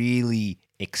a really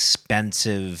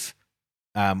expensive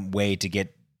way to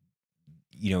get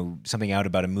something out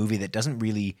about a movie that doesn't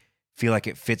really feel like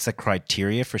it fits the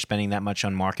criteria for spending that much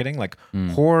on marketing. Like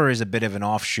horror is a bit of an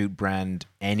offshoot brand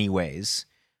anyways.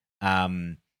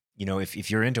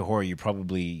 If you're into horror, you're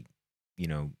probably,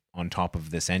 on top of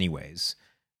this anyways.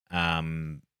 I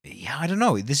don't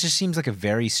know. This just seems like a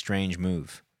very strange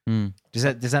move. Does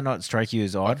that not strike you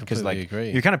as odd? Because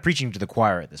agree. you're kind of preaching to the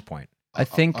choir at this point. I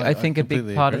think a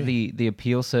big part of agree. the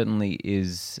appeal certainly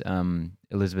is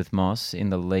Elizabeth Moss in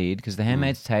the lead, because The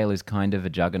Handmaid's Tale is kind of a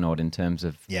juggernaut in terms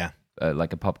of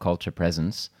like a pop culture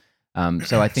presence.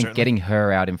 So I think getting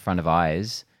her out in front of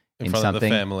eyes in front something, of the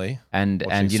family, and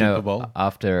Super Bowl.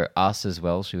 after Us as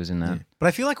well, she was in that. But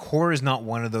I feel like horror is not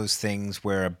one of those things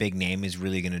where a big name is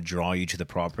really going to draw you to the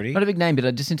property. Not a big name,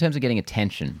 but just in terms of getting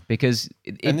attention, because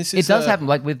it this does is happen,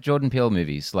 like with Jordan Peele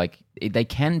movies. Like they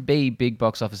can be big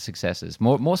box office successes,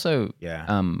 more so,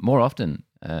 more often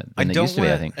than they used to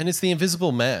be. I think. And it's The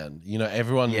Invisible Man.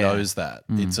 Everyone knows that.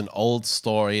 It's an old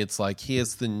story. It's like,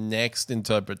 here's the next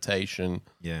interpretation.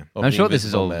 Yeah. of I'm The sure this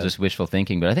is Invisible all Man. just wishful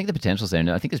thinking, but I think the potential's there.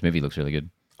 And I think this movie looks really good.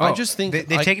 I just think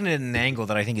they've taken it at an angle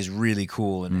that I think is really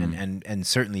cool and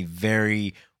certainly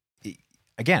very,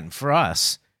 again, for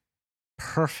us,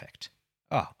 perfect.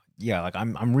 Oh yeah, like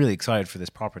I'm really excited for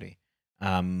this property.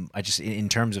 I just in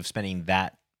terms of spending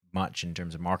that much in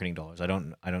terms of marketing dollars, I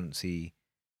don't see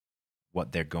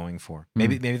what they're going for.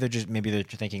 Maybe they're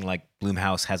thinking like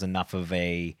Blumhouse has enough of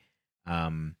a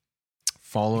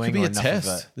following. It could be or a enough test.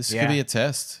 Of a, This could be a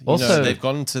test. Also- they've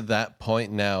gotten to that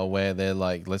point now where they're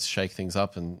like, let's shake things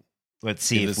up and let's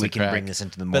see give if this we a can crack. bring this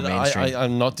into the more But mainstream.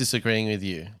 I'm not disagreeing with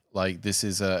you. Like, this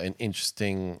is an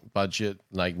interesting budget,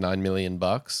 like $9 million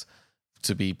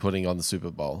to be putting on the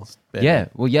Super Bowl. Yeah,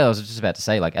 well, I was just about to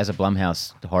say, like, as a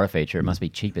Blumhouse horror feature, it must be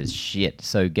cheap as shit.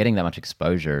 So getting that much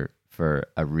exposure for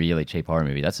a really cheap horror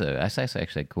movie, that's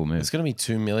actually a cool move. It's going to be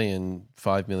 $2 million,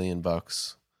 $5 million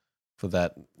for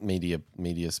that media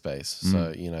space.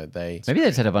 So they Maybe they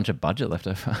just had a bunch of budget left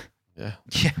over. yeah.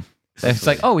 yeah. It's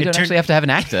like, oh, we don't actually have to have an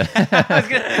actor.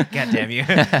 God damn you!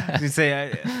 It's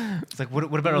like, what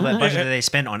about all that budget that they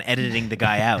spent on editing the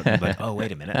guy out? I'm like, oh,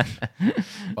 wait a minute.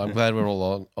 I'm glad we're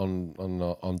all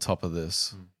on top of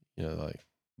this. Like,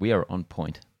 We are on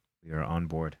point. We are on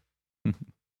board.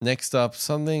 next up,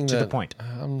 something To that the point.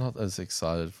 I'm not as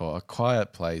excited for: A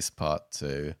Quiet Place Part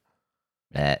 2.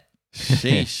 Bleh.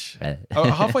 Sheesh. Bleh.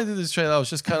 Halfway through this trailer, I was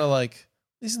just kind of like,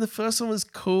 "Listen, the first one was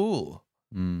cool.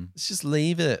 Let's just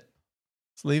leave it.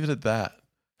 Let's leave it at that.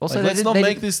 Also, Like, they let's did- not they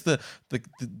make did- this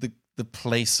the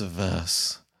place of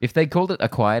verse." If they called it A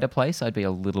Quieter Place, I'd be a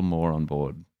little more on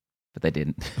board. But they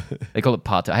didn't. They call it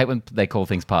Part 2. I hate when they call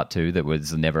things Part 2 that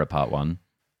was never a Part 1.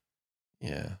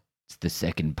 Yeah. It's the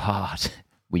second part.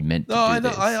 We meant to No, do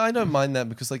I this. don't mind that,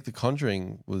 because like The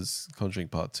Conjuring was Conjuring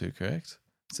Part 2, correct?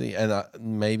 See, and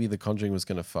maybe The Conjuring was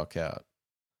going to fuck out.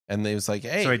 And they was like,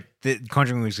 hey. Sorry, the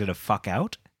Conjuring was going to fuck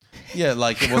out? Yeah,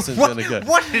 like it wasn't What? going to go.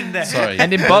 What in the Sorry.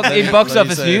 And in Let me box say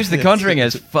office it. news, The Yes. Conjuring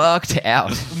has fucked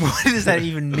out. What does that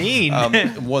even mean?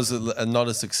 Was not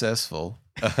as successful.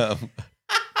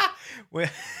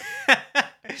 Where-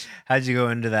 How'd you go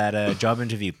into that job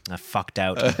interview? I fucked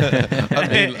out.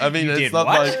 I mean, You it's did not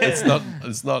what? like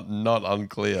it's not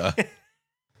unclear.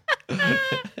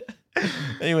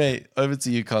 Anyway, over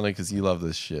to you, Connor, because you love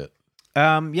this shit.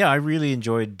 Yeah, I really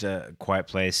enjoyed Quiet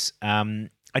Place.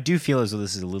 I do feel as though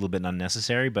this is a little bit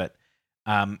unnecessary, but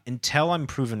until I'm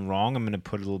proven wrong, I'm going to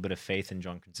put a little bit of faith in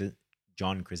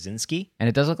John Krasinski. And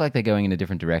it does look like they're going in a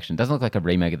different direction. It doesn't look like a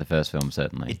remake of the first film,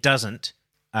 certainly. It doesn't.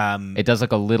 It does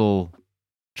look a little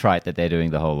trite that they're doing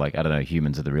the whole, like, I don't know,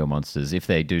 humans are the real monsters, if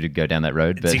they do to go down that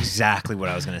road. It's But exactly what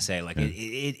I was going to say. Like, Yeah.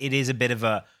 it is a bit of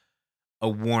a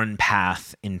worn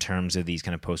path in terms of these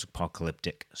kind of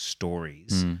post-apocalyptic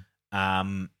stories.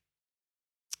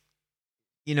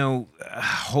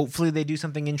 Hopefully they do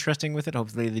something interesting with it.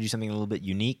 Hopefully they do something a little bit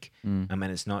unique. And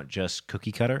it's not just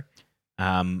cookie cutter.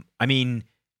 I mean,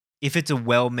 if it's a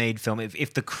well-made film,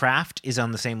 if the craft is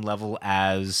on the same level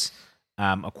as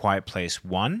A Quiet Place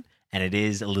 1, and it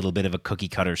is a little bit of a cookie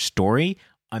cutter story,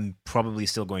 I'm probably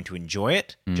still going to enjoy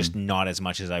it, just not as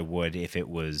much as I would if it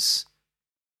was,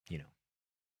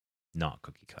 not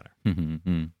cookie cutter.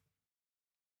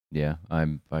 Yeah,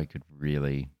 I could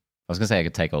really... I was going to say I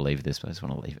could take or leave this, but I just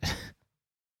want to leave it.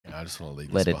 Yeah, I just want to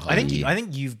leave Let this it behind. be. I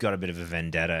think you've got a bit of a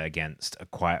vendetta against A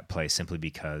Quiet Place simply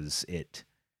because it.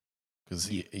 Because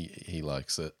he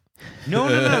likes it.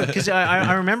 No. Because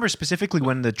I remember specifically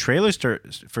when the trailer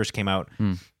first came out,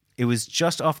 It was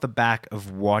just off the back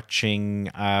of watching.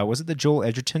 Was it the Joel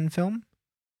Edgerton film?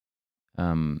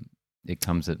 It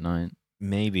Comes at Night.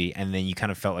 Maybe, and then you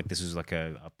kind of felt like this was like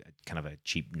a kind of a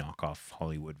cheap knockoff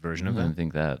Hollywood version of I don't it.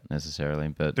 think that necessarily,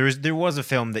 but There was a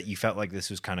film that you felt like this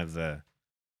was kind of the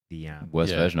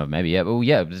worst version of maybe. Yeah, well,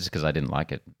 yeah, just because I didn't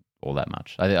like it all that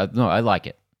much. No, I like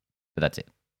it, but that's it.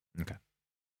 Okay.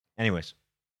 Anyways,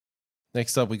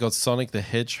 Next up, we got Sonic the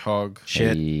Hedgehog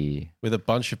shit. Hey. with a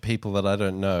bunch of people that I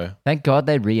don't know. Thank God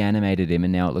they reanimated him,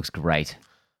 and now it looks great.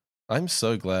 I'm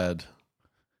so glad.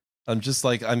 I'm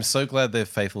so glad they're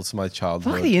faithful to my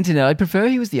childhood. Fuck the internet. I prefer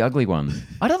he was the ugly one.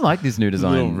 I don't like this new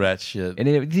design. Little rat shit.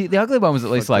 And the ugly one was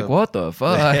at least like, what the The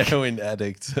fuck? heroin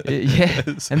addict. Yeah.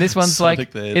 And this one's Sonic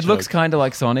like, the it looks Hedgehog. kind of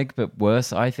like Sonic, but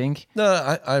worse, I think. No,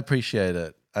 I appreciate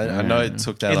it. I know it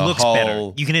took that It a looks whole...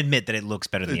 better. You can admit that it looks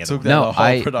better than the It other took one. that No, a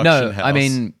whole production house. I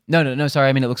mean, no, sorry.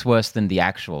 I mean, it looks worse than the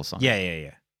actual Sonic.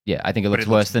 Yeah. Yeah, I think it But looks it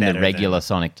worse looks than the better regular than-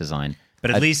 Sonic design. But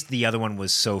at least the other one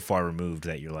was so far removed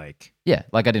that you're like, Yeah,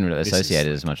 like I didn't really This associate is-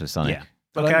 it as much with Sonic. yeah.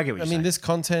 But Okay, I I get what you're saying. this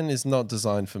content is not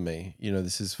designed for me. You know,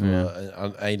 this is for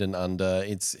an 8 and under.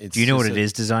 It's. do you know what just it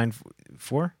is designed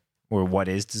for? Or what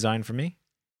is designed for me?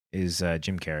 Is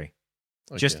Jim Carrey.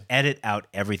 Okay. Just edit out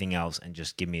everything else and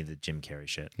just give me the Jim Carrey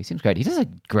shit. He seems great. He does a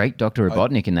great Dr.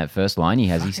 Robotnik in that first line he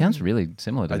has. He sounds really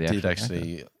similar to I the did actual character.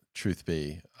 actually. Truth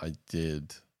be, I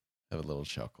did have a little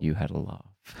chuckle. You had a laugh.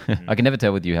 I can never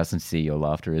tell with you how sincere your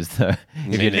laughter is, though.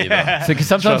 Me neither. So, 'cause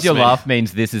sometimes Trust your me. laugh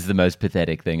means this is the most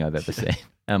pathetic thing I've ever seen.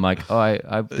 And I'm like, I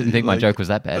didn't think my Like- joke was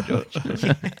that bad, George.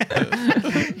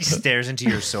 He stares into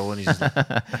your soul and he's just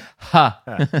like, Ha!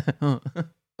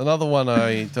 Another one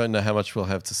I don't know how much we'll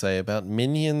have to say about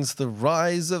Minions: The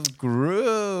Rise of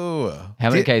Gru. How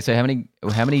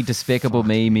many Despicable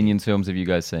Me Minions films have you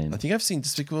guys seen? I think I've seen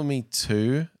Despicable Me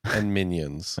 2 and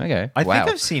Minions. Okay, I wow.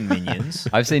 think I've seen Minions.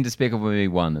 I've seen Despicable Me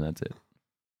 1 and that's it.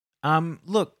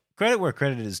 Look, credit where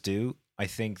credit is due. I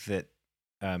think that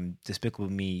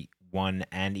Despicable Me 1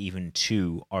 and even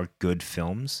 2 are good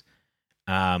films.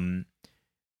 The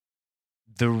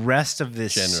rest of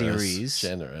this series,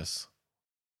 Generous.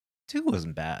 2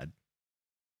 wasn't bad.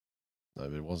 No,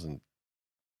 but it wasn't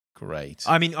great.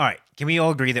 I mean, all right, can we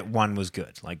all agree that 1 was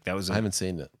good? Like that was I haven't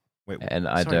seen it. wait, And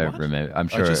I sorry, don't what? remember. I'm I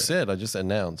sure just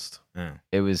announced. Oh.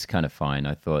 it was kind of fine.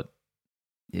 I thought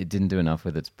it didn't do enough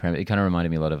with its premise. It kind of reminded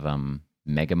me a lot of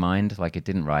Megamind. Like it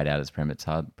didn't write out its premise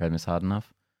hard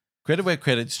enough. Credit where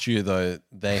credit's due, though.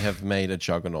 They have made a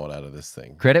juggernaut out of this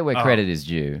thing. Credit where Oh. credit is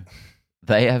due.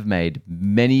 They have made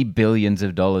many billions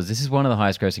of dollars. This is one of the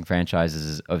highest grossing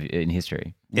franchises in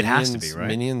history. It has to be, right?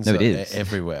 Minions No, it are is.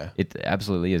 everywhere. It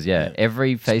absolutely is, yeah.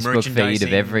 Every Facebook feed of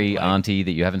merchandising, every like- auntie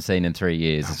that you haven't seen in 3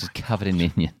 years is just covered in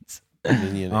minions.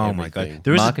 Minion Oh my everything. god!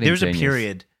 There was Marketing a genius.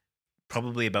 period,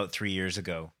 probably about 3 years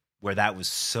ago, where that was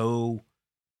so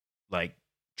like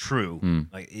true.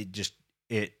 Mm. Like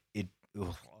it.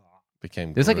 Ugh.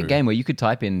 Became There's like a Gru. game where you could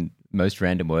type in most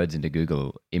random words into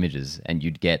Google Images and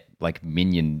you'd get like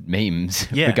minion memes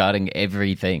Yeah. regarding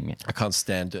everything. I can't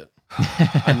stand it.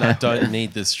 And I don't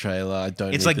need this trailer. I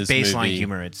don't It's need like this baseline movie.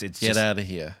 humor. It's Get just out of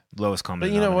here. lowest common.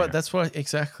 But you know what? denominator. That's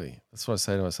what I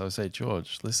say to myself. I say,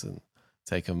 George, listen,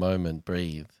 take a moment,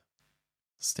 breathe,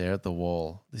 stare at the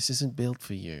wall. This isn't built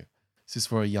for you. This is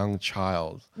for a young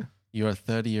child. You're a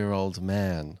 30-year-old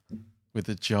man with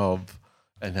a job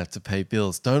and have to pay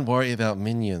bills. Don't worry about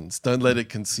Minions. Don't let it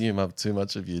consume up too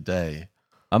much of your day.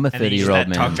 I'm a And then you just 30-year-old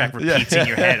that talk man. track repeats in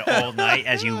your head all night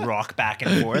as you rock back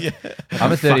and forth.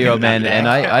 I'm a 30-year-old man Fucking and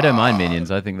I don't mind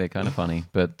minions. I think they're kind of funny,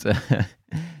 but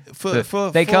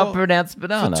they can't pronounce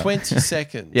banana. For 20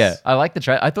 seconds. Yeah, I like the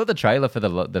trailer. I thought the trailer for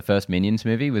the first Minions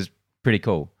movie was pretty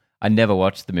cool. I never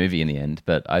watched the movie in the end,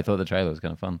 but I thought the trailer was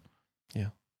kind of fun. Yeah.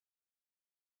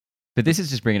 But this is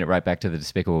just bringing it right back to the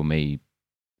Despicable Me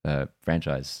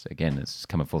franchise. Again, it's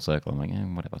coming full circle. I'm like,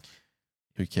 whatever.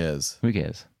 Who cares? Who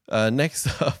cares?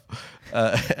 Next up,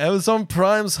 Amazon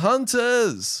Prime's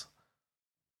Hunters.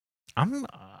 I'm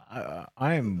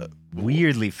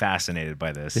weirdly fascinated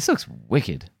by this. This looks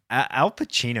wicked. Al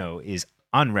Pacino is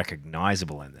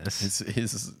unrecognizable in this.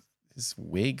 His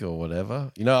wig or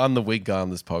whatever. You know, I'm the wig guy on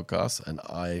this podcast, and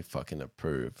I fucking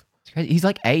approve. It's crazy. He's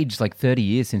like aged like 30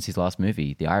 years since his last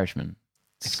movie, The Irishman.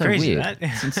 It's so crazy, weird. that.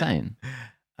 It's insane.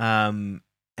 And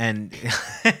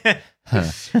Huh.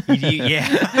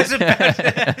 yeah, I was about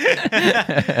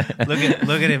to-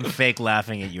 look at him fake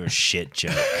laughing at your shit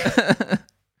joke.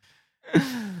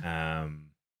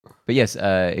 But yes,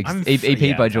 I'm EP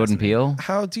yeah, by Jordan fascinated. Peele.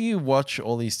 How do you watch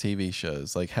all these TV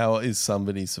shows? Like, how is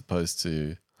somebody supposed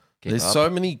to? Keep There's up. so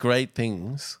many great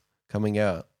things coming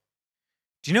out.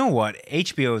 Do you know what?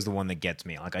 HBO is the one that gets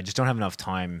me. Like, I just don't have enough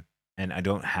time and I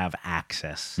don't have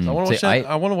access. I want to watch See, that.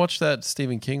 I want to watch that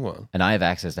Stephen King one. And I have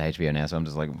access to HBO now, so I'm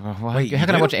just like, well, Wait, how you can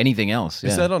I do? watch anything else?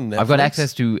 Is that on Netflix? I've got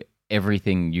access to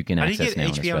everything you can How do you access get now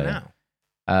in HBO Australia.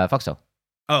 now? Foxtel.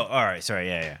 Oh, all right. Sorry.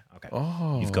 Yeah. Okay.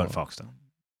 Oh, You've got Foxtel.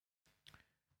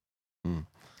 Hmm.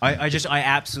 I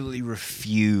absolutely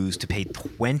refuse to pay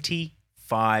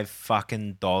 $25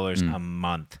 fucking a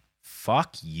month.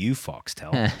 Fuck you,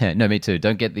 Foxtel. No, me too.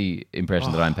 Don't get the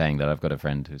impression that I'm paying that. I've got a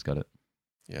friend who's got it.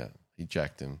 Yeah, he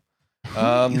jacked him.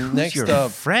 Who's Next your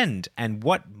up, friend, and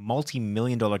what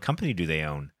multi-million-dollar company do they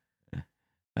own?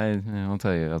 I'll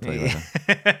tell you later.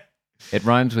 It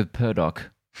rhymes with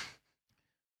Purdock.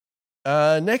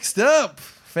 next up,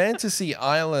 Fantasy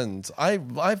Island.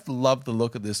 I've loved the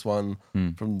look of this one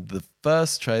from the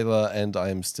first trailer, and I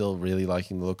am still really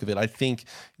liking the look of it. I think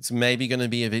it's maybe going to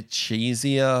be a bit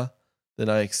cheesier than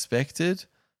I expected,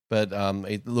 but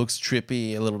it looks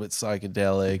trippy, a little bit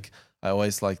psychedelic. I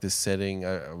always like this setting.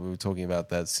 We were talking about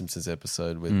that Simpsons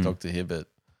episode with Dr. Hibbert,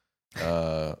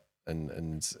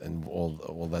 and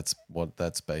all that's what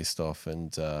that's based off.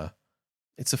 And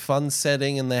it's a fun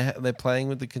setting, and they're playing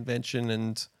with the convention.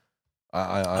 And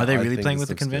Are they really think playing this with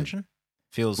the looks good. convention?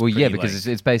 Feels Well, yeah, pretty, because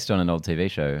it's based on an old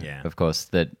TV show, Yeah. of course,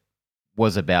 that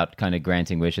was about kind of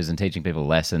granting wishes and teaching people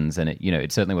lessons. And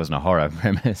it certainly wasn't a horror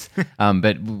premise.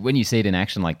 But when you see it in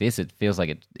action like this, it feels like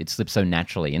it slips so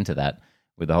naturally into that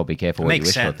with the whole "be careful it what you makes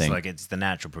wish sense. for" thing. Like it's the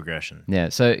natural progression. Yeah,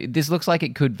 so this looks like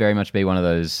it could very much be one of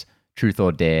those truth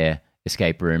or dare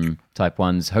escape room type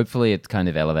ones. Hopefully, it's kind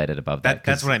of elevated above that.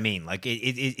 That's what I mean. Like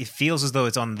it feels as though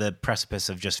it's on the precipice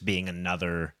of just being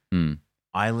another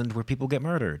island where people get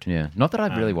murdered. Yeah, not that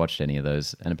I've really watched any of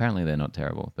those, and apparently they're not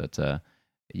terrible. But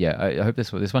yeah, I hope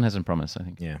this one has some promise. I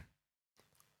think. Yeah.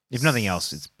 If nothing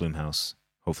else, it's Blumhouse.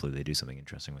 Hopefully, they do something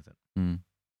interesting with it.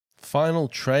 Final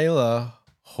trailer,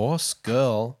 Horse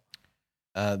Girl.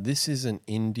 This is an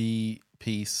indie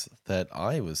piece that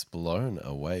I was blown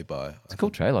away by. It's a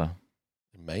cool trailer.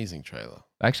 Amazing trailer.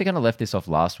 I actually kind of left this off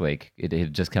last week. It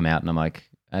had just come out, and I'm like,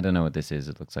 I don't know what this is.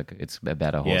 It looks like it's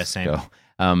about a horse Yeah, same. girl.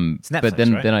 It's Netflix, but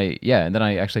then, right? then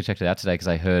I actually checked it out today because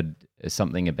I heard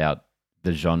something about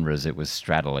the genres it was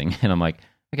straddling, and I'm like,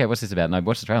 okay, what's this about? And I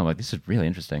watched the trailer. I'm like, this is really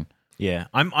interesting. Yeah,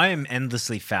 I am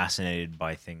endlessly fascinated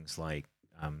by things like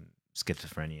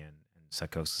schizophrenia and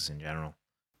psychosis in general.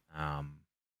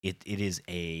 It is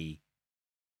a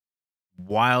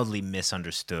wildly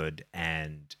misunderstood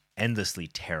and endlessly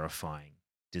terrifying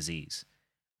disease.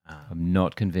 I'm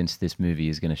not convinced this movie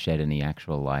is going to shed any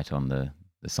actual light on the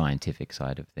scientific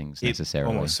side of things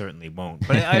necessarily. It almost certainly won't.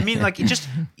 But I mean, like,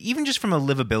 even just from a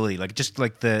livability, like just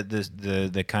like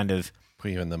the kind of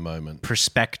Put you in the moment.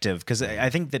 perspective, because I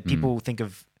think that people think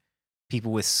of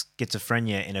people with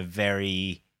schizophrenia in a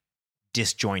very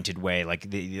disjointed way, like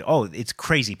it's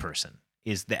crazy person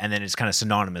and then it's kind of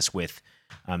synonymous with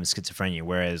schizophrenia,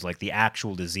 whereas like the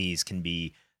actual disease can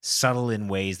be subtle in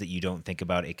ways that you don't think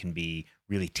about. It can be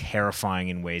really terrifying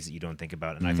in ways that you don't think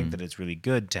about, and I think that it's really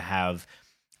good to have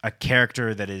a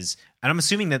character that is, and I'm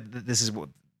assuming that this is what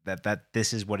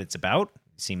this is what it's about.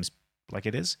 It seems like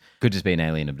it is. Could just be an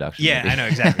alien abduction. Yeah, maybe. I know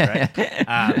exactly, right?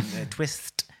 A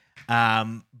twist.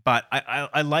 But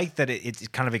I like that it's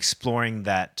kind of exploring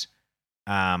that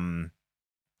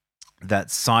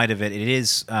that side of it. It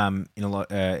is in a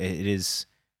lot. It is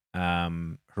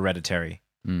hereditary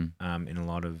in a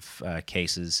lot of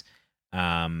cases.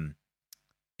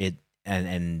 It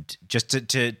and just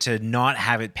to not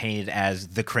have it painted as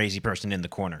the crazy person in the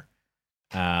corner,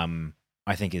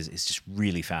 I think is just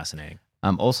really fascinating.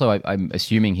 Also, I'm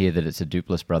assuming here that it's a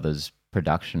Duplass Brothers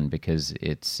production because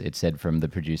it's said from the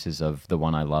producers of The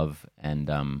One I Love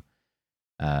and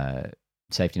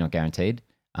Safety Not Guaranteed.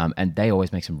 And they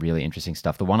always make some really interesting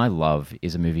stuff. The One I Love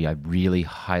is a movie I really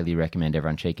highly recommend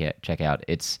everyone check out.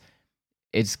 It's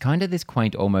kind of this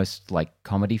quaint, almost like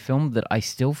comedy film that I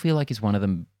still feel like is one of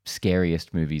the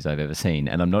scariest movies I've ever seen,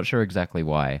 and I'm not sure exactly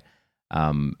why.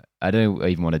 I don't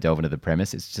even want to delve into the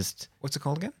premise. It's just What's it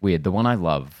called again? weird. The One I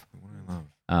Love. The One I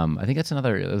Love. I think that's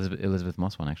another Elizabeth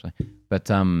Moss one actually. But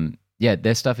yeah,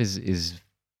 their stuff is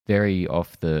very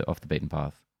off the beaten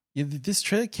path. Yeah, this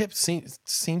trailer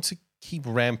seemed to keep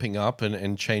ramping up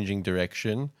and changing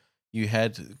direction. You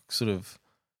had sort of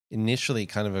initially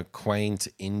kind of a quaint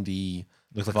indie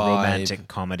Looks like vibe, a romantic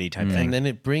comedy type thing. and then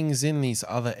it brings in these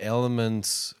other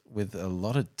elements with a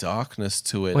lot of darkness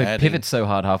to it. Well, it pivots so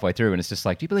hard halfway through, and it's just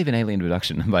like, do you believe in alien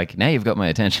abduction? I'm like, now you've got my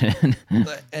attention.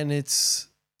 And it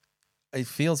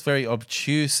feels very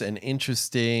obtuse and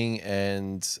interesting,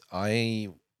 and I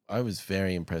was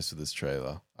very impressed with this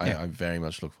trailer. I very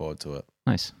much look forward to it.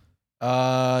 Nice.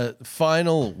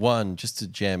 Final one, just to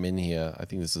jam in here. I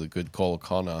think this is a good call,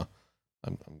 Connor.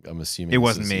 I'm assuming It this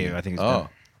wasn't is me. you. I think it's Oh,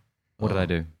 What did I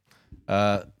do?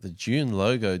 The Dune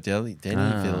logo, Denis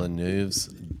Villeneuve's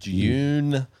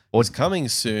Dune Or is coming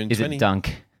soon. Is it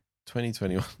Dunk?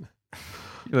 2021.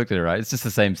 You looked at it right. It's just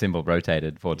the same symbol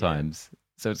rotated 4 times.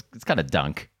 So it's kind of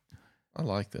Dunk. I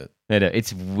liked it. No,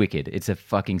 it's wicked. It's a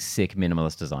fucking sick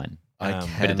minimalist design. I But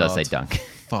cannot it does say Dunk.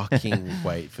 fucking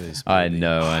wait for this movie. I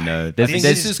know. I think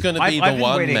this is going to be I've the been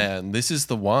one, waiting. man. This is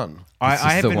the one. I is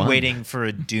have the been one. waiting for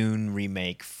a Dune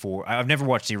remake for. I've never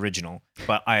watched the original,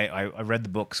 but I read the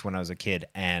books when I was a kid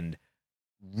and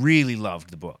really loved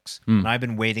the books. And I've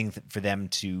been waiting for them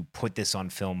to put this on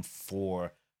film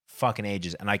for fucking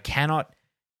ages. And I cannot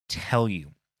tell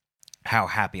you how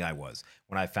happy I was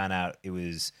when I found out it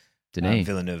was Denis.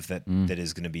 Villeneuve that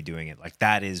is going to be doing it. Like,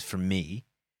 that is, for me,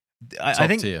 I Top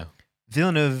think tier.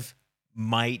 Villeneuve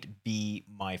might be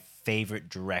my favorite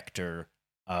director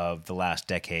of the last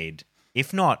decade.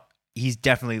 If not, he's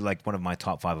definitely like one of my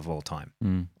top 5 of all time.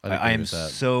 I'd I agree am with that.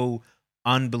 so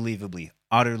unbelievably,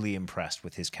 utterly impressed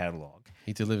with his catalog.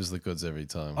 He delivers the goods every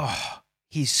time. Oh,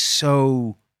 he's just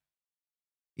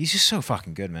so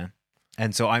fucking good, man.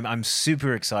 And so I'm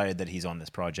super excited that he's on this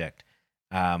project.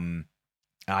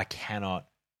 I cannot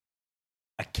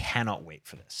wait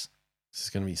for this. This is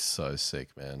going to be so sick,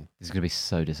 man. This is going to be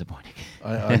so disappointing.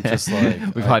 I'm just like,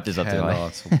 We've I hyped this up too high.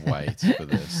 cannot wait for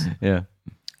this. Yeah.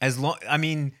 I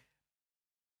mean,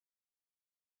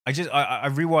 I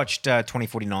rewatched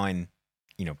 2049,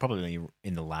 probably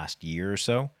in the last year or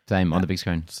so. Same on the big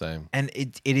screen. Same. And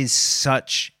it is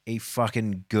such a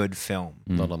fucking good film.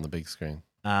 Not on the big screen.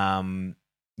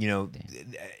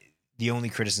 The only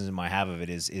criticism I have of it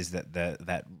is that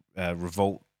that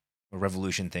revolt or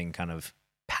revolution thing kind of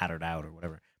pattered out or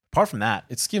whatever. Apart from that,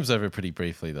 It skims over pretty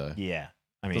briefly, though. yeah,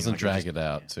 I mean, Doesn't like, drag just- it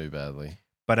out yeah. too badly.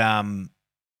 But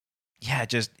yeah,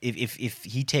 just if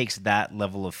he takes that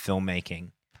level of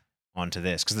filmmaking onto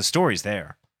this, because the story's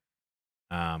there.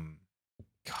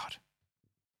 God,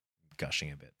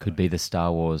 gushing a bit. Could be the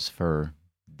Star Wars for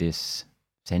this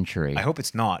century. I hope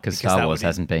it's not, because that Star Wars would-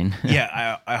 hasn't been.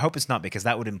 Yeah, I hope it's not, because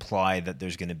that would imply that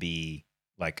there's going to be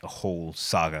like a whole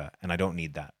saga, and I don't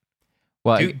need that.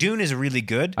 Well, Dune is really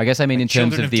good. I guess I mean like in terms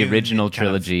Children of of the Dune, original it kind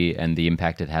of- trilogy and the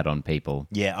impact it had on people,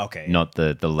 Yeah, okay. not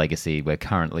the legacy we're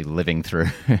currently living through.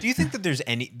 Do you think that there's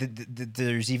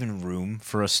there's even room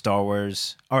for a Star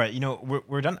Wars? All right,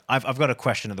 we're done. I've got a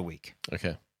question of the week.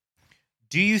 Okay.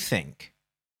 Do you think?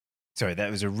 Sorry, that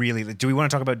was a really. Do we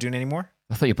want to talk about Dune anymore?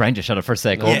 I thought your brain just shut up for a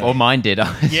sec, Yeah. or mine did.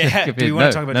 Yeah. Do we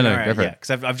want to talk about Dune? No, All right, go for yeah, it.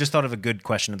 because I've just thought of a good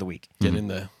question of the week. Get in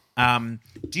there.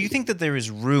 Do you think that there is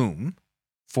room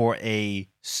for a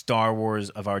Star Wars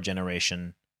of our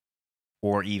generation,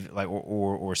 or even like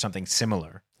or something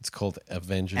similar? It's called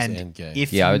Avengers And Endgame.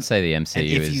 if Yeah, I you- would say the and MCU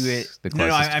if is you, the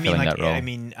closest I to mean, filling like, that role. I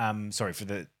mean, sorry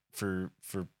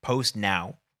for post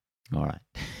now. All right,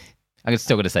 I'm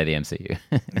still going to say the MCU.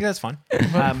 I think that's fine.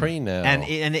 But pre now. And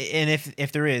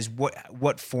if there is,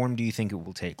 what form do you think it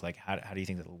will take? Like, how do you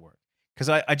think that'll work? Because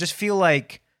I just feel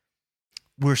like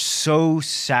we're so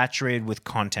saturated with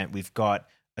content. We've got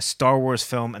a Star Wars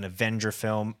film, an Avenger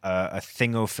film, a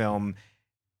Thingo film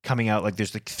coming out. Like,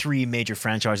 there's like 3 major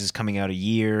franchises coming out a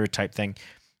year type thing.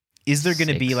 Is there going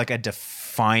to be 6. like a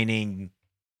defining,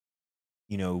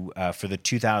 for the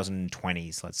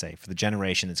 2020s, let's say, for the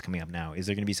generation that's coming up now? Is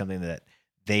there going to be something that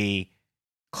they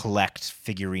collect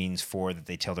figurines for, that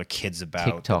they tell their kids about?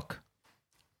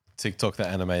 TikTok. the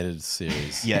animated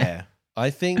series. Yeah. I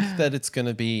think that it's going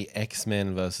to be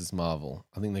X-Men versus Marvel.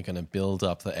 I think they're going to build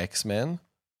up the X-Men,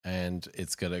 and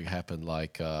it's going to happen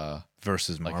like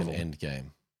Versus like Marvel. an Endgame.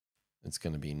 It's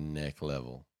going to be neck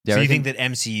level. Yeah, So I you think that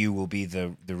MCU will be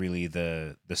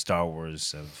the Star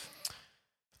Wars of?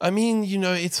 I mean,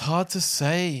 it's hard to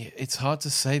say. It's hard to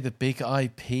say the big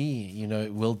IP.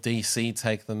 Will DC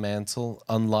take the mantle?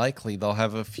 Unlikely. They'll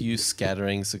have a few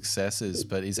scattering successes,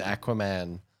 but is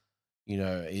Aquaman,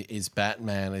 is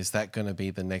Batman, is that going to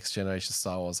be the next generation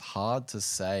Star Wars? Hard to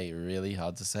say. Really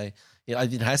hard to say.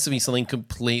 It has to be something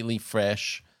completely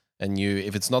fresh and new.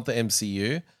 If it's not the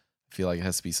MCU, I feel like it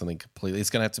has to be something completely. It's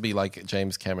going to have to be like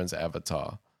James Cameron's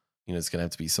Avatar. It's going to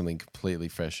have to be something completely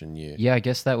fresh and new. Yeah, I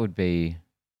guess that would be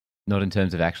not in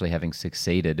terms of actually having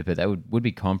succeeded, but that would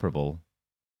be comparable.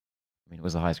 I mean, it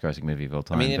was the highest grossing movie of all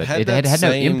time. I mean, it but had it that had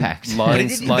no same impact.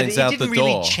 lines but it out didn't the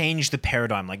really door. change the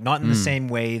paradigm, like not in the same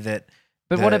way that.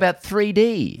 But what about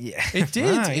 3D? Yeah. It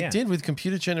did. Ah, yeah. It did with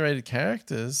computer generated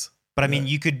characters. But I mean,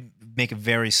 you could make a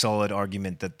very solid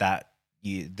argument that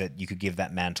you could give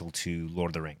that mantle to Lord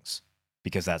of the Rings,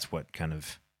 because that's what kind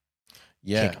of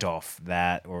kicked off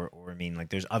that. Or I mean, like,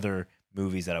 there's other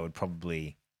movies that I would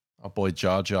probably Our boy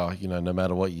Jar Jar, no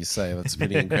matter what you say, that's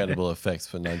pretty incredible effects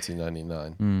for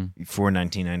 1999. For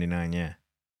 1999, yeah.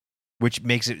 Which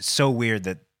makes it so weird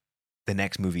that the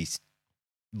next movie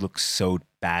looks so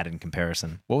bad in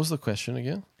comparison. What was the question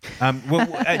again?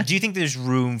 Do you think there's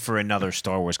room for another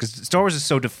Star Wars? Because Star Wars is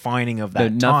so defining of that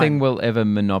time. Nothing will ever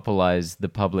monopolize the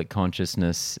public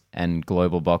consciousness and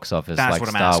global box office like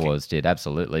Star Wars did.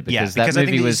 Absolutely. Because that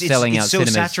movie was selling out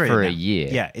cinemas for a year.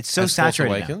 Yeah, it's so As saturated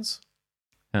Force Awakens?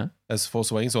 Huh? As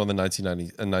Force Awakens or the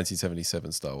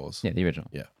 1977 Star Wars? Yeah, the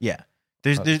original. Yeah.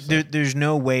 There's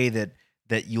no way that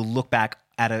you'll look back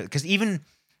at a... Because even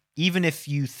if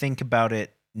you think about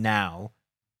it now,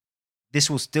 this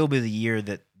will still be the year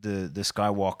that the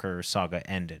Skywalker saga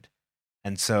ended.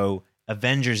 And so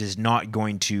Avengers is not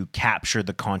going to capture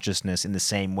the consciousness in the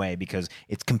same way because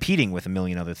it's competing with a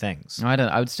million other things.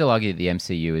 I would still argue that the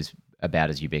MCU is about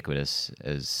as ubiquitous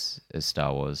as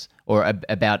Star Wars, or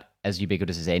about as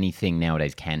ubiquitous as anything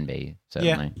nowadays can be,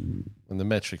 certainly. Yeah. And the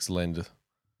metrics lend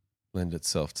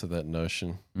itself to that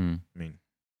notion. I mean...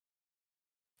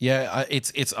 Yeah,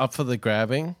 it's up for the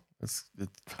grabbing. It's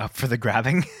up for the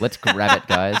grabbing. Let's grab it,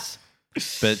 guys.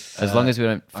 But as long as we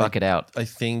don't fuck it out. I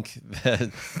think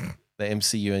that the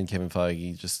MCU and Kevin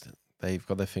Feige they've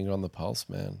got their finger on the pulse,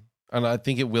 man. And I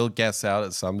think it will gas out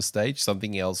at some stage.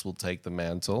 Something else will take the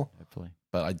mantle. Hopefully.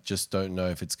 But I just don't know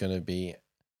if it's going to be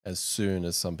as soon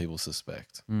as some people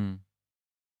suspect.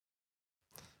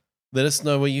 Let us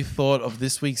know what you thought of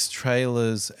this week's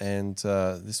trailers and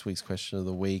this week's question of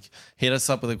the week. Hit us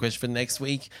up with a question for next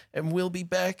week, and we'll be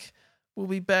back. We'll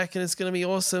be back, and it's going to be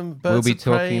awesome. We'll be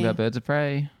talking about Birds of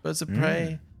Prey. Birds of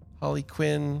Prey. Harley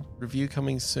Quinn review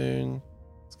coming soon.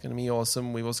 It's going to be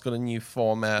awesome. We've also got a new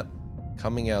format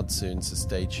coming out soon, so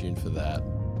stay tuned for that.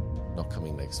 Not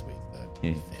coming next week, though.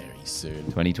 Yeah. Very soon.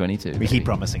 2022. We keep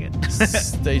promising it.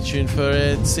 Stay tuned for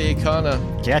it. See you, Connor.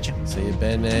 Catch you. See you,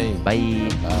 Ben. Bye.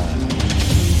 Bye.